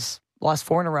 Tampa's lost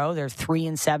 4 in a row. They're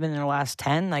 3-7 in their last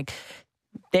 10. Like,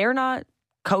 they're not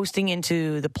coasting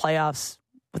into the playoffs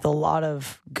with a lot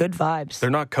of good vibes. They're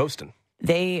not coasting.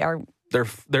 They are.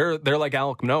 They're like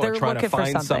Alec Manoah trying to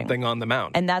find something on the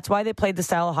mound. And that's why they played the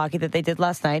style of hockey that they did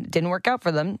last night. It didn't work out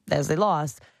for them as they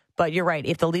lost. But you're right.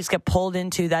 If the Leafs get pulled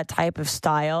into that type of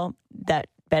style that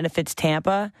benefits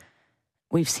Tampa,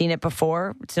 we've seen it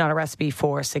before. It's not a recipe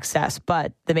for success.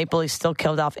 But the Maple Leafs still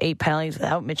killed off 8 penalties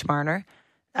without Mitch Marner.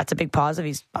 That's a big positive.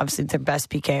 He's obviously their best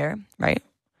PKer, right?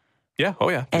 Yeah. Oh,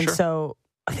 yeah. And so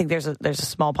I think there's a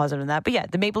small positive in that. But yeah,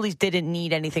 the Maple Leafs didn't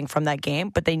need anything from that game,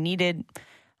 but they needed,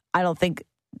 I don't think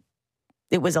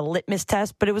it was a litmus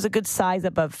test, but it was a good size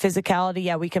up of physicality.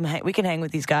 Yeah, we can hang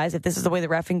with these guys. If this is the way the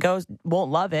reffing goes,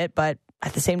 won't love it, but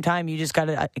at the same time, you just got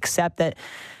to accept that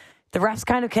the refs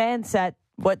kind of can set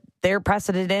what their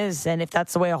precedent is, and if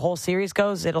that's the way a whole series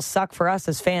goes, it'll suck for us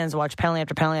as fans to watch penalty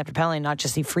after penalty after penalty, not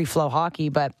just see free-flow hockey,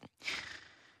 but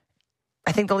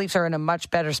I think the Leafs are in a much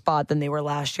better spot than they were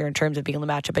last year in terms of being able to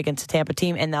match up against a Tampa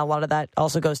team, and now a lot of that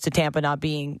also goes to Tampa not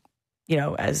being,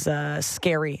 as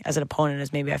scary as an opponent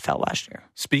as maybe I felt last year.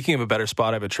 Speaking of a better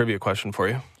spot, I have a trivia question for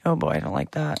you. Oh boy, I don't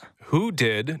like that. Who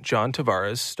did John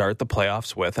Tavares start the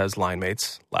playoffs with as line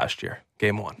mates last year?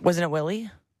 Game 1. Wasn't it Willie?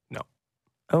 No.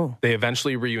 Oh. They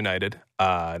eventually reunited,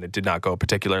 and it did not go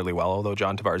particularly well, although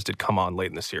John Tavares did come on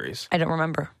late in the series. I don't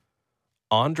remember.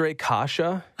 Andre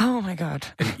Kasha. Oh my God.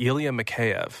 And Ilya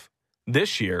Mikheyev.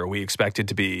 This year, we expected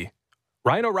to be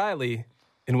Ryan O'Reilly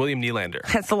and William Nylander.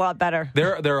 That's a lot better.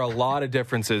 There are a lot of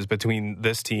differences between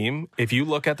this team. If you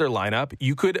look at their lineup,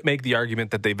 you could make the argument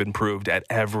that they've improved at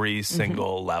every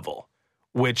single level,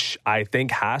 which I think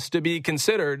has to be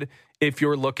considered if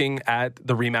you're looking at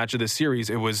the rematch of this series.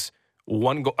 It was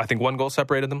one goal. I think one goal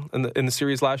separated them in the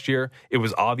series last year. It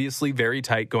was obviously very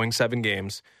tight going 7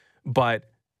 games,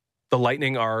 but the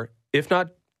Lightning are, if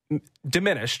not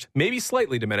diminished, maybe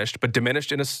slightly diminished, but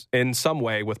diminished in some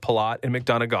way with Palat and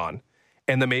McDonough gone.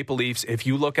 And the Maple Leafs, if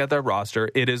you look at their roster,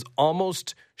 it is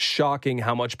almost shocking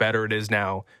how much better it is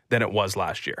now than it was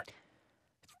last year.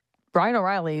 Ryan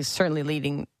O'Reilly is certainly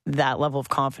leading that level of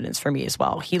confidence for me as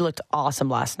well. He looked awesome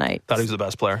last night. Thought he was the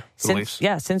best player for the Leafs.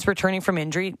 Yeah, since returning from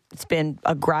injury, it's been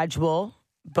a gradual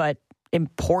but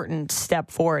important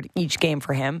step forward each game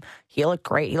for him. He looked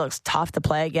great. He looks tough to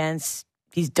play against.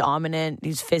 He's dominant.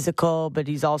 He's physical, but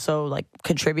he's also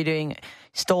contributing.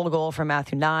 Stole a goal from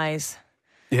Matthew Nyes.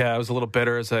 Yeah, I was a little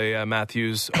bitter as a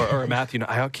Matthews or a Matthew.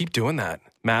 I'll keep doing that.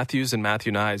 Matthews and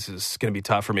Matthew Nyes is going to be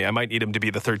tough for me. I might need him to be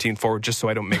the 13th forward just so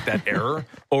I don't make that error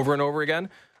over and over again.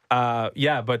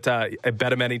 But I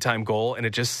bet him anytime goal, and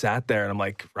it just sat there. And I'm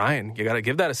like, Ryan, you got to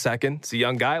give that a second. It's a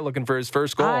young guy looking for his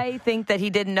first goal. I think that he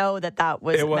didn't know that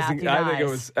was Matthew Nyes. I think it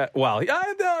was,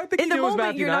 I think in he the knew it was moment,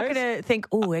 Matthew you're Nyes. not going to think,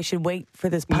 oh, I should wait for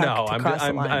this puck to cross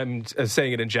the line. I'm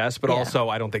saying it in jest, but also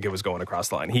I don't think it was going across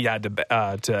the line. He had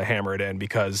to hammer it in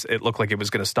because it looked like it was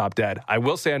going to stop dead. I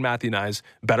will say on Matthew Nyes,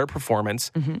 better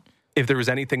performance. Mm-hmm. If there was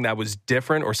anything that was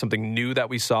different or something new that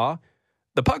we saw,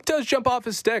 the puck does jump off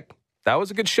his stick. That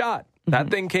was a good shot. That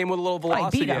thing came with a little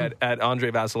velocity at Andre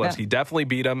Vasilevsky. Yeah. Definitely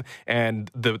beat him, and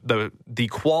the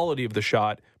quality of the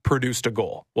shot produced a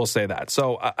goal. We'll say that.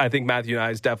 So I think Matthew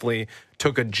Nyes definitely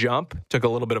took a jump, took a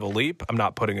little bit of a leap. I'm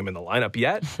not putting him in the lineup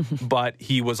yet, but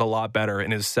he was a lot better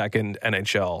in his second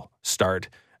NHL start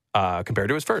compared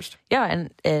to his first. Yeah,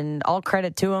 and all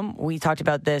credit to him. We talked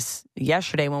about this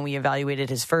yesterday when we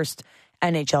evaluated his first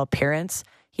NHL appearance.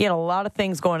 He had a lot of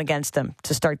things going against him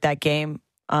to start that game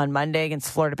on Monday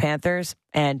against Florida Panthers,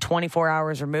 and 24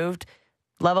 hours removed,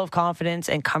 level of confidence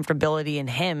and comfortability in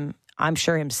him, I'm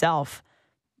sure himself,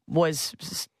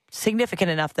 was significant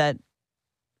enough that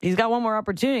he's got one more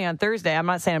opportunity on Thursday. I'm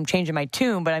not saying I'm changing my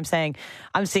tune, but I'm saying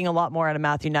I'm seeing a lot more out of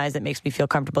Matthew Nyes that makes me feel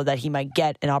comfortable that he might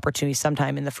get an opportunity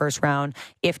sometime in the first round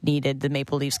if needed. The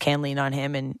Maple Leafs can lean on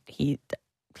him, and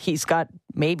he's got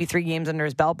maybe 3 games under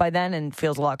his belt by then and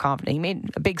feels a lot confident. He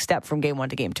made a big step from game 1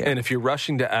 to game 2. And if you're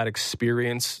rushing to add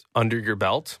experience under your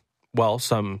belt, well,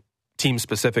 some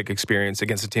team-specific experience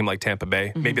against a team like Tampa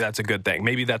Bay, maybe that's a good thing.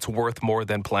 Maybe that's worth more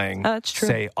than playing,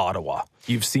 say, Ottawa.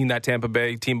 You've seen that Tampa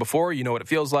Bay team before. You know what it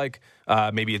feels like.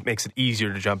 Maybe it makes it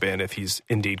easier to jump in if he's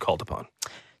indeed called upon.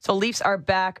 So Leafs are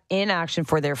back in action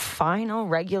for their final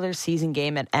regular season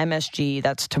game at MSG.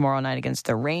 That's tomorrow night against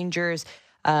the Rangers.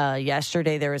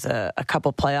 Yesterday, there was a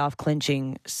couple playoff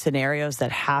clinching scenarios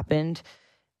that happened.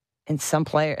 And some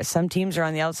teams are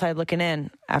on the outside looking in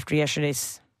after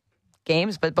yesterday's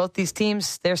games, but both these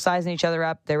teams, they're sizing each other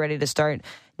up. They're ready to start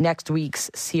next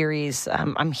week's series.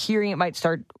 I'm hearing it might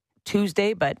start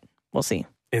Tuesday, but we'll see.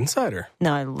 Insider?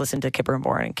 No, I listened to Kipper and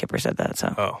Bourne, and Kipper said that. So,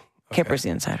 okay. Kipper's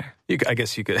the insider. I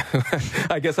guess you could.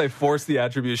 I guess I forced the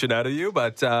attribution out of you,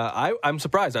 but I'm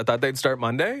surprised. I thought they'd start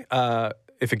Monday.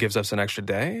 If it gives us an extra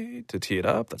day to tee it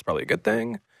up, that's probably a good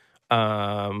thing.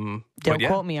 Don't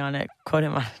quote me on it. Quote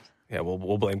him on it. Yeah,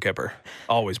 we'll blame Kipper.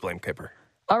 Always blame Kipper.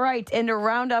 All right, and to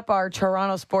round up our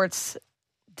Toronto sports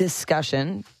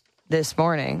discussion this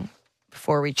morning,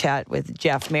 before we chat with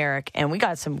Jeff Merrick, and we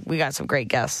got some great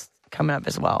guests coming up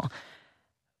as well.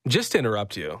 Just to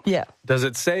interrupt you. Yeah. Does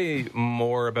it say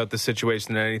more about the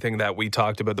situation than anything that we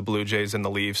talked about the Blue Jays and the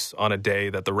Leafs on a day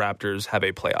that the Raptors have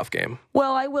a playoff game?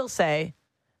 Well, I will say,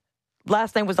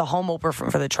 last night was a home opener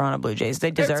for the Toronto Blue Jays.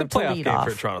 They deserve to lead off. It's a playoff game for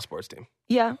a Toronto sports team.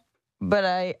 Yeah, but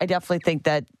I definitely think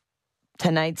that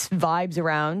tonight's vibes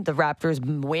around the Raptors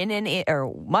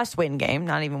must-win game,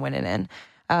 not even winning in,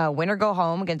 win or go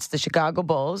home against the Chicago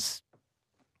Bulls.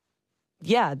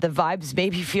 Yeah, the vibes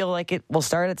maybe feel like it will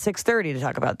start at 6:30 to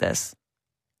talk about this,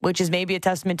 which is maybe a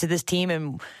testament to this team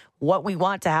and what we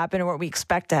want to happen and what we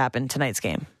expect to happen tonight's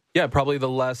game. Yeah, probably the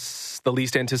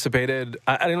least anticipated.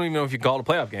 I don't even know if you can call it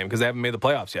a playoff game because they haven't made the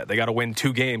playoffs yet. They got to win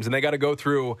 2 games, and they got to go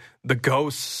through the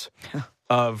ghosts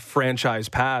of franchise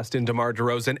past in DeMar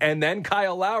DeRozan and then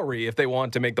Kyle Lowry if they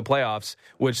want to make the playoffs,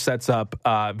 which sets up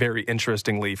very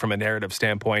interestingly from a narrative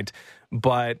standpoint.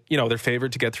 But, they're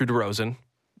favored to get through DeRozan.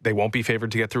 They won't be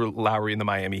favored to get through Lowry and the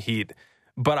Miami Heat.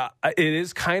 But it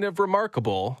is kind of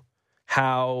remarkable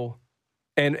how,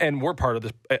 and we're part of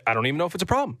this. I don't even know if it's a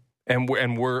problem. And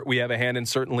we have a hand in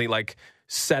certainly like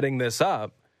setting this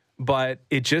up. But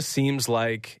it just seems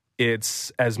like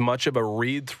it's as much of a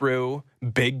read-through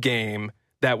big game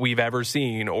that we've ever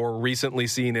seen or recently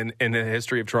seen in the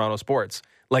history of Toronto sports.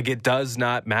 Like, it does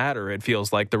not matter, it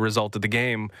feels like, the result of the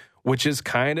game, which is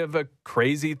kind of a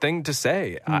crazy thing to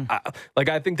say.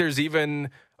 I think there's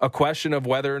even a question of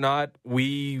whether or not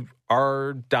we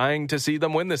are dying to see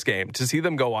them win this game, to see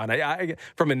them go on.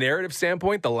 From a narrative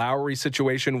standpoint, the Lowry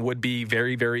situation would be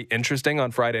very, very interesting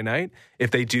on Friday night if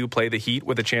they do play the Heat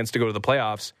with a chance to go to the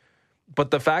playoffs.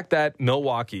 But the fact that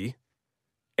Milwaukee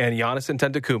and Giannis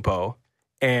Antetokounmpo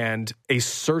and a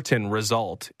certain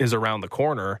result is around the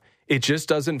corner, it just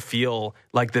doesn't feel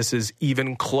like this is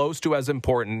even close to as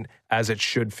important as it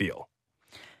should feel.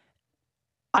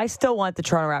 I still want the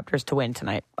Toronto Raptors to win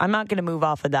tonight. I'm not going to move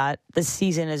off of that. This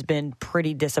season has been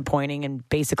pretty disappointing in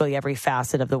basically every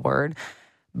facet of the word.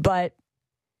 But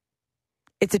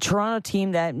it's a Toronto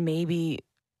team that maybe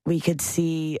we could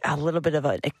see a little bit of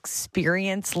an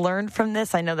experience learned from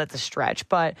this. I know that's a stretch,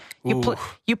 but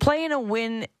you play in a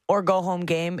win or go home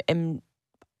game, and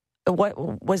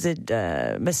what was it?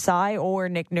 Masai or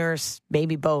Nick Nurse,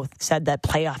 maybe both, said that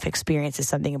playoff experience is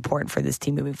something important for this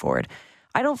team moving forward.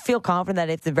 I don't feel confident that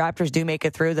if the Raptors do make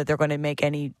it through, that they're going to make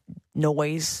any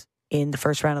noise in the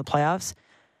first round of the playoffs.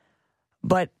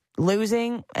 But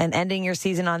losing and ending your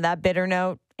season on that bitter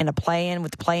note in a play-in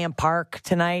with the play-in park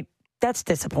tonight, that's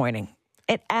disappointing.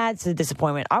 It adds to the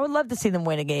disappointment. I would love to see them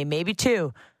win a game, maybe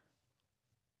 2.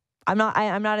 I'm not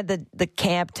at the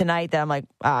camp tonight that I'm like,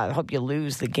 I hope you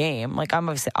lose the game. Like,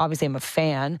 obviously I'm a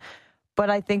fan, but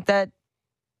I think that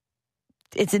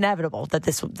it's inevitable that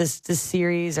this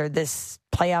series or this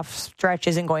playoff stretch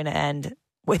isn't going to end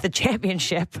with a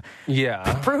championship.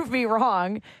 Yeah. Prove me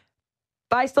wrong.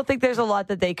 But I still think there's a lot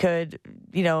that they could,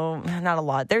 not a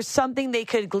lot. There's something they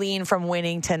could glean from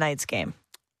winning tonight's game.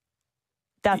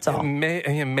 That's all.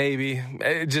 Maybe.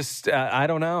 I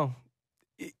don't know.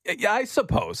 I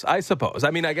suppose.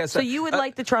 I mean, I guess. So you would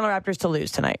like the Toronto Raptors to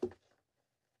lose tonight?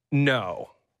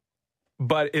 No.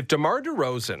 But if DeMar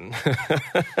DeRozan,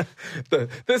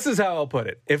 this is how I'll put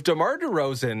it. If DeMar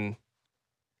DeRozan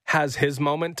has his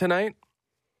moment tonight,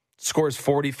 scores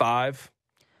 45,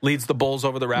 leads the Bulls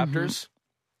over the Raptors. Mm-hmm.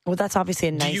 Well, that's obviously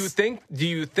a nice. Do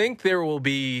you think there will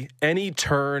be any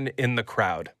turn in the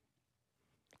crowd?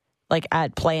 Like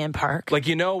at play-in park? Like,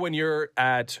 when you're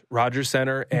at Rogers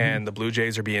Center and the Blue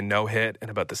Jays are being no-hit and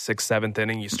about the 6th, 7th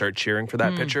inning, you start cheering for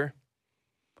that pitcher?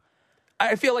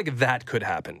 I feel like that could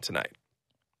happen tonight.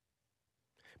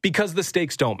 Because the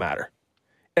stakes don't matter.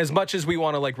 as much as we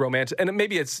want to like romantic, and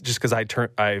maybe it's just because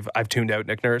I've tuned out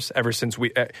Nick Nurse ever since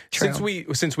we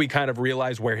kind of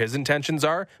realized where his intentions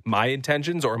are. My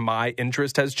intentions or my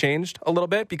interest has changed a little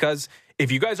bit, because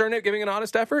if you guys aren't giving an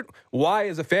honest effort, why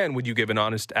as a fan would you give an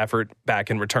honest effort back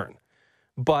in return?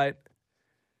 But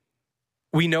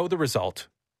we know the result.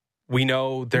 We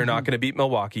know they're not going to beat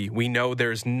Milwaukee. We know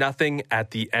there's nothing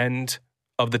at the end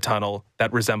of the tunnel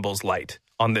that resembles light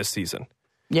on this season.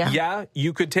 Yeah,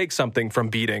 you could take something from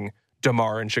beating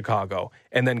DeMar in Chicago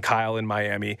and then Kyle in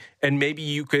Miami, and maybe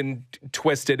you can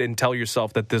twist it and tell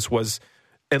yourself that this was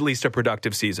at least a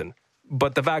productive season.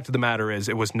 But the fact of the matter is,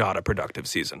 it was not a productive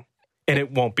season, and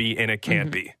it won't be, and it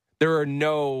can't be. There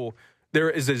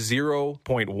is a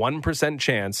 0.1%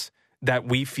 chance that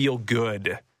we feel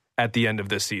good at the end of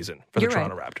this season for the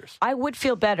Toronto Raptors. I would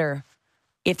feel better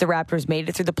if the Raptors made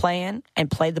it through the play-in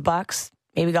and played the Bucks,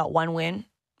 maybe got one win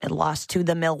and lost to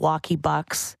the Milwaukee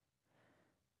Bucks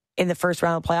in the first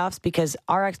round of the playoffs, because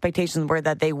our expectations were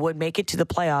that they would make it to the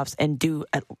playoffs and do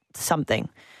something.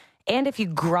 And if you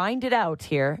grind it out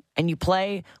here and you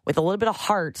play with a little bit of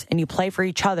heart and you play for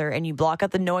each other and you block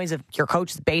out the noise of your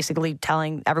coach is basically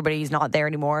telling everybody he's not there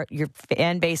anymore, your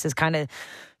fan base is kind of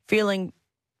feeling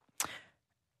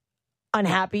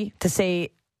unhappy, to say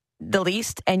the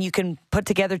least, and you can put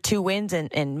together 2 wins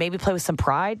and maybe play with some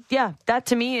pride. Yeah, that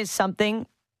to me is something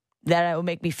that will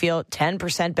make me feel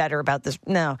 10% better about this.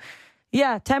 No.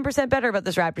 Yeah, 10% better about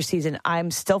this Raptors season.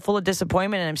 I'm still full of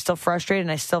disappointment and I'm still frustrated,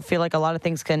 and I still feel like a lot of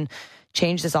things can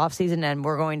change this offseason, and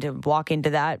we're going to walk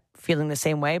into that feeling the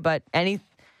same way. But any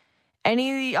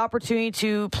opportunity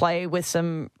to play with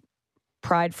some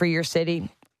pride for your city,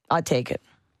 I'll take it.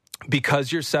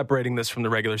 Because you're separating this from the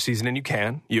regular season, and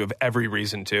you have every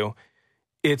reason to.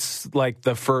 It's like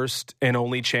the first and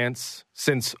only chance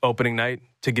since opening night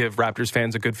to give Raptors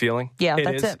fans a good feeling. Yeah,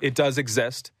 that's it. It does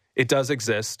exist. It does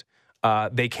exist.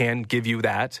 They can give you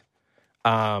that.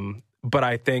 But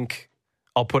I think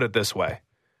I'll put it this way.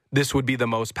 This would be the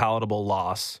most palatable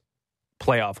loss,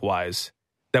 playoff-wise,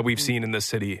 that we've seen in this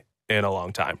city in a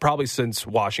long time. Probably since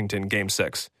Washington Game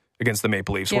 6 against the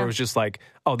Maple Leafs, where it was just like,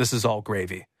 oh, this is all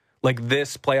gravy. Like,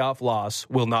 this playoff loss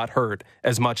will not hurt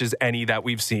as much as any that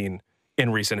we've seen in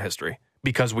recent history,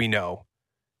 because we know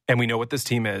what this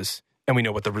team is, and we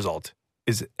know what the result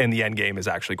is, and the end game is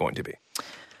actually going to be.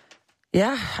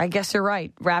 Yeah, I guess you're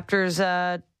right. Raptors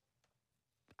have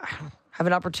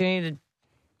an opportunity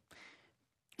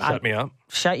to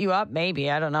shut you up, maybe.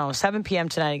 I don't know. 7 p.m.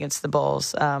 tonight against the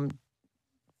Bulls.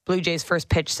 Blue Jays first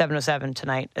pitch 7:07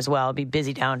 tonight as well. It'll be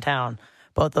busy downtown.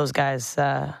 Both those guys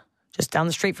just down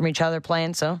the street from each other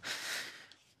playing, so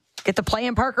get to play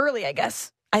in park early, I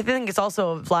guess. I think it's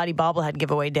also a Vladdy bobblehead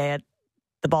giveaway day at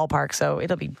the ballpark, so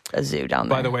it'll be a zoo down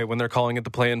there. By the way, when they're calling it the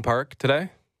play-in park today,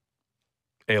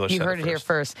 Ayler you heard it here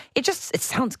first. It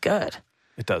sounds good.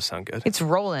 It does sound good. It's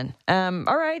rolling. All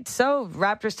right, so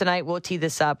Raptors tonight, we'll tee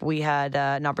this up. We had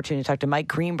an opportunity to talk to Mike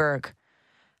Greenberg,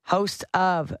 host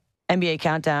of NBA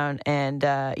Countdown and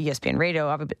ESPN Radio.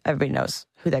 Everybody knows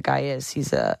who that guy is.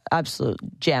 He's an absolute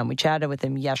gem. We chatted with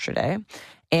him yesterday,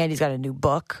 and he's got a new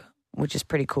book, which is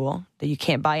pretty cool, that you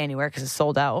can't buy anywhere because it's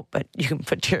sold out, but you can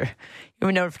put your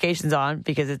notifications on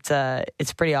because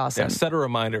it's pretty awesome. Yeah, set a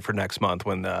reminder for next month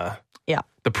when the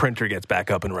printer gets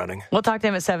back up and running. We'll talk to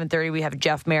him at 7:30. We have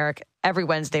Jeff Merrick every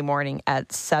Wednesday morning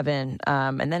at 7.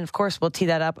 And then, of course, we'll tee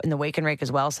that up in the Wake and Rake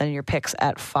as well. Send in your picks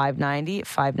at 590.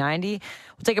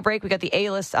 We'll take a break. We got the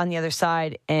A-list on the other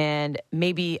side, and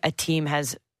maybe a team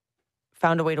has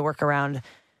found a way to work around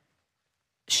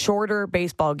shorter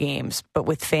baseball games, but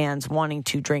with fans wanting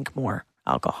to drink more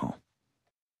alcohol.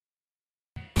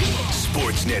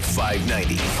 Sportsnet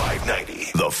 590.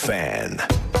 The Fan.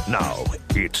 Now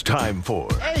it's time for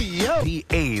the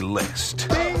A-list.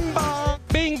 Bing bong.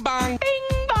 Bing bong.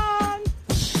 Bing bong.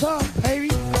 What's up, baby?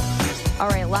 All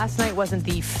right, last night wasn't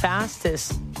the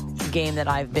fastest game that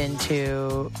I've been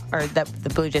to, or that the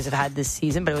Blue Jays have had this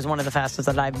season, but it was one of the fastest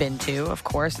that I've been to, of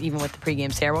course, even with the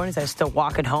pregame ceremonies. I was still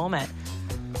walking home at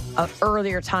an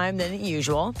earlier time than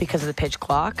usual because of the pitch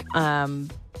clock.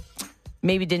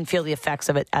 Maybe didn't feel the effects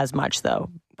of it as much, though.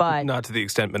 But not to the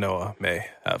extent Manoah may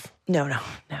have. No.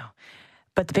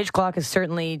 But the pitch clock has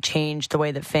certainly changed the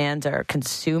way that fans are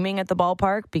consuming at the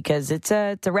ballpark because it's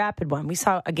a rapid one. We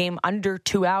saw a game under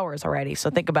 2 hours already. So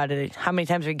think about it. How many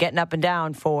times are you getting up and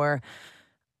down for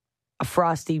a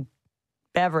frosty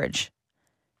beverage?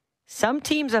 Some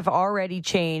teams have already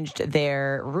changed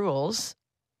their rules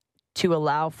to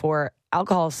allow for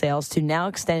alcohol sales to now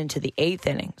extend into the 8th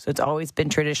inning. So it's always been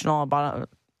traditional about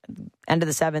end of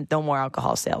the 7th, no more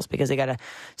alcohol sales because they got to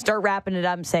start wrapping it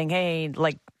up and saying, hey,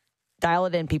 like, dial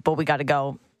it in, people. We got to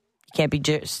go. You You can't be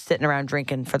just sitting around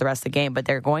drinking for the rest of the game. But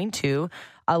they're going to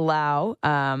allow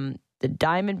the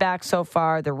Diamondbacks so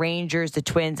far, the Rangers, the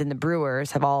Twins, and the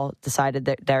Brewers have all decided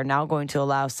that they're now going to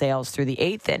allow sales through the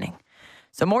 8th inning.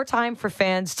 So more time for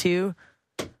fans to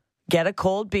get a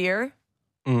cold beer,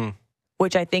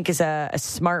 which I think is a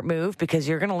smart move because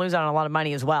you're going to lose out on a lot of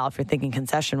money as well if you're thinking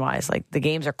concession-wise. Like, the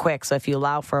games are quick, so if you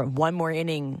allow for one more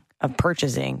inning of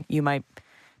purchasing, you might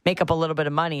make up a little bit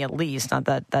of money at least. Not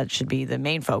that that should be the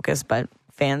main focus, but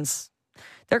fans,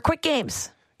 they're quick games.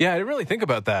 Yeah, I didn't really think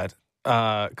about that.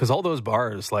 Because all those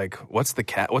bars, like, what's the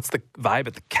vibe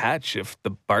at the Catch if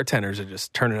the bartenders are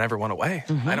just turning everyone away?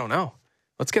 I don't know.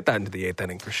 Let's get that into the 8th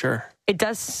inning for sure. It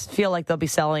does feel like they'll be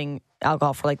selling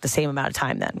alcohol for like the same amount of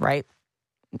time then, right?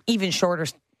 Even shorter.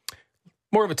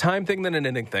 More of a time thing than an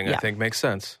inning thing, I think. Makes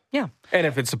sense. Yeah. And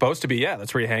if it's supposed to be,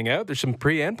 that's where you hang out. There's some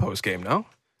pre and post game, no?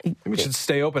 Maybe we should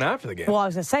stay open after the game. Well, I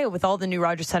was going to say, with all the new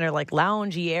Rogers Center, like,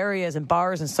 loungy areas and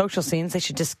bars and social scenes, they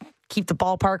should just keep the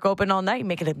ballpark open all night and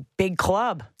make it a big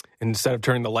club. Instead of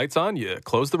turning the lights on, you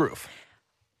close the roof.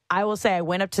 I will say, I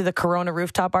went up to the Corona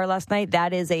rooftop bar last night.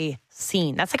 That is a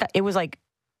scene. That's like, it was like,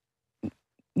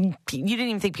 you didn't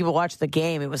even think people watched the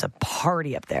game. It was a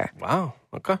party up there. Wow.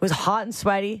 Okay. It was hot and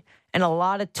sweaty, and a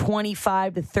lot of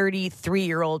 25 to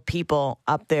 33-year-old people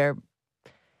up there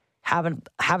having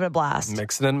a blast.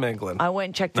 Mixing and mingling. I went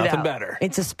and checked it out. Nothing better.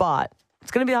 It's a spot.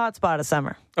 It's going to be a hot spot of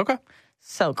summer. Okay.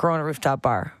 So, Corona rooftop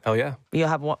bar. Hell yeah. You'll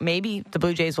have one, maybe the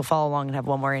Blue Jays will follow along and have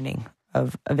one more inning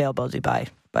of availability by,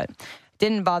 but it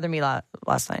didn't bother me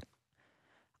last night.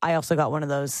 I also got one of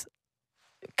those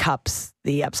cups,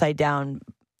 the upside down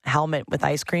helmet with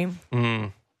ice cream.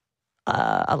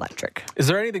 Electric. Is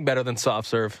there anything better than soft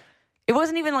serve? It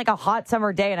wasn't even like a hot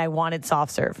summer day, and I wanted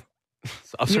soft serve.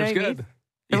 Soft serve's good. Mean?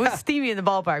 It was steamy in the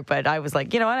ballpark, but I was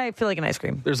like, you know what? I feel like an ice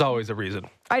cream. There's always a reason.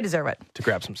 I deserve it. To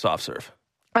grab some soft serve.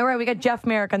 All right, we got Jeff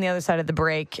Merrick on the other side of the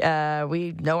break.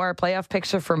 We know our playoff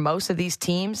picture for most of these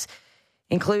teams,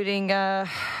 including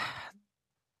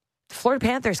Florida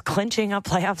Panthers clinching a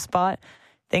playoff spot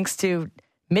thanks to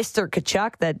Mr.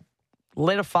 Kachuk that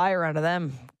lit a fire under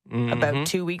them about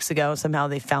 2 weeks ago. Somehow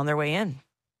they found their way in.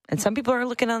 And some people are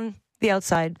looking on the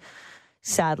outside,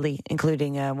 sadly,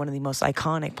 including one of the most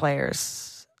iconic players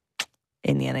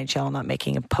in the NHL not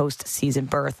making a postseason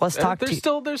berth. Let's talk there's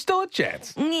still a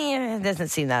chance. Yeah, it doesn't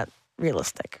seem that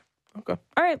realistic. Okay.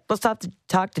 All right, let's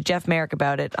talk to Jeff Merrick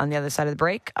about it on the other side of the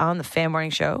break on the Fan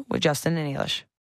Morning Show with Justin and Eilish.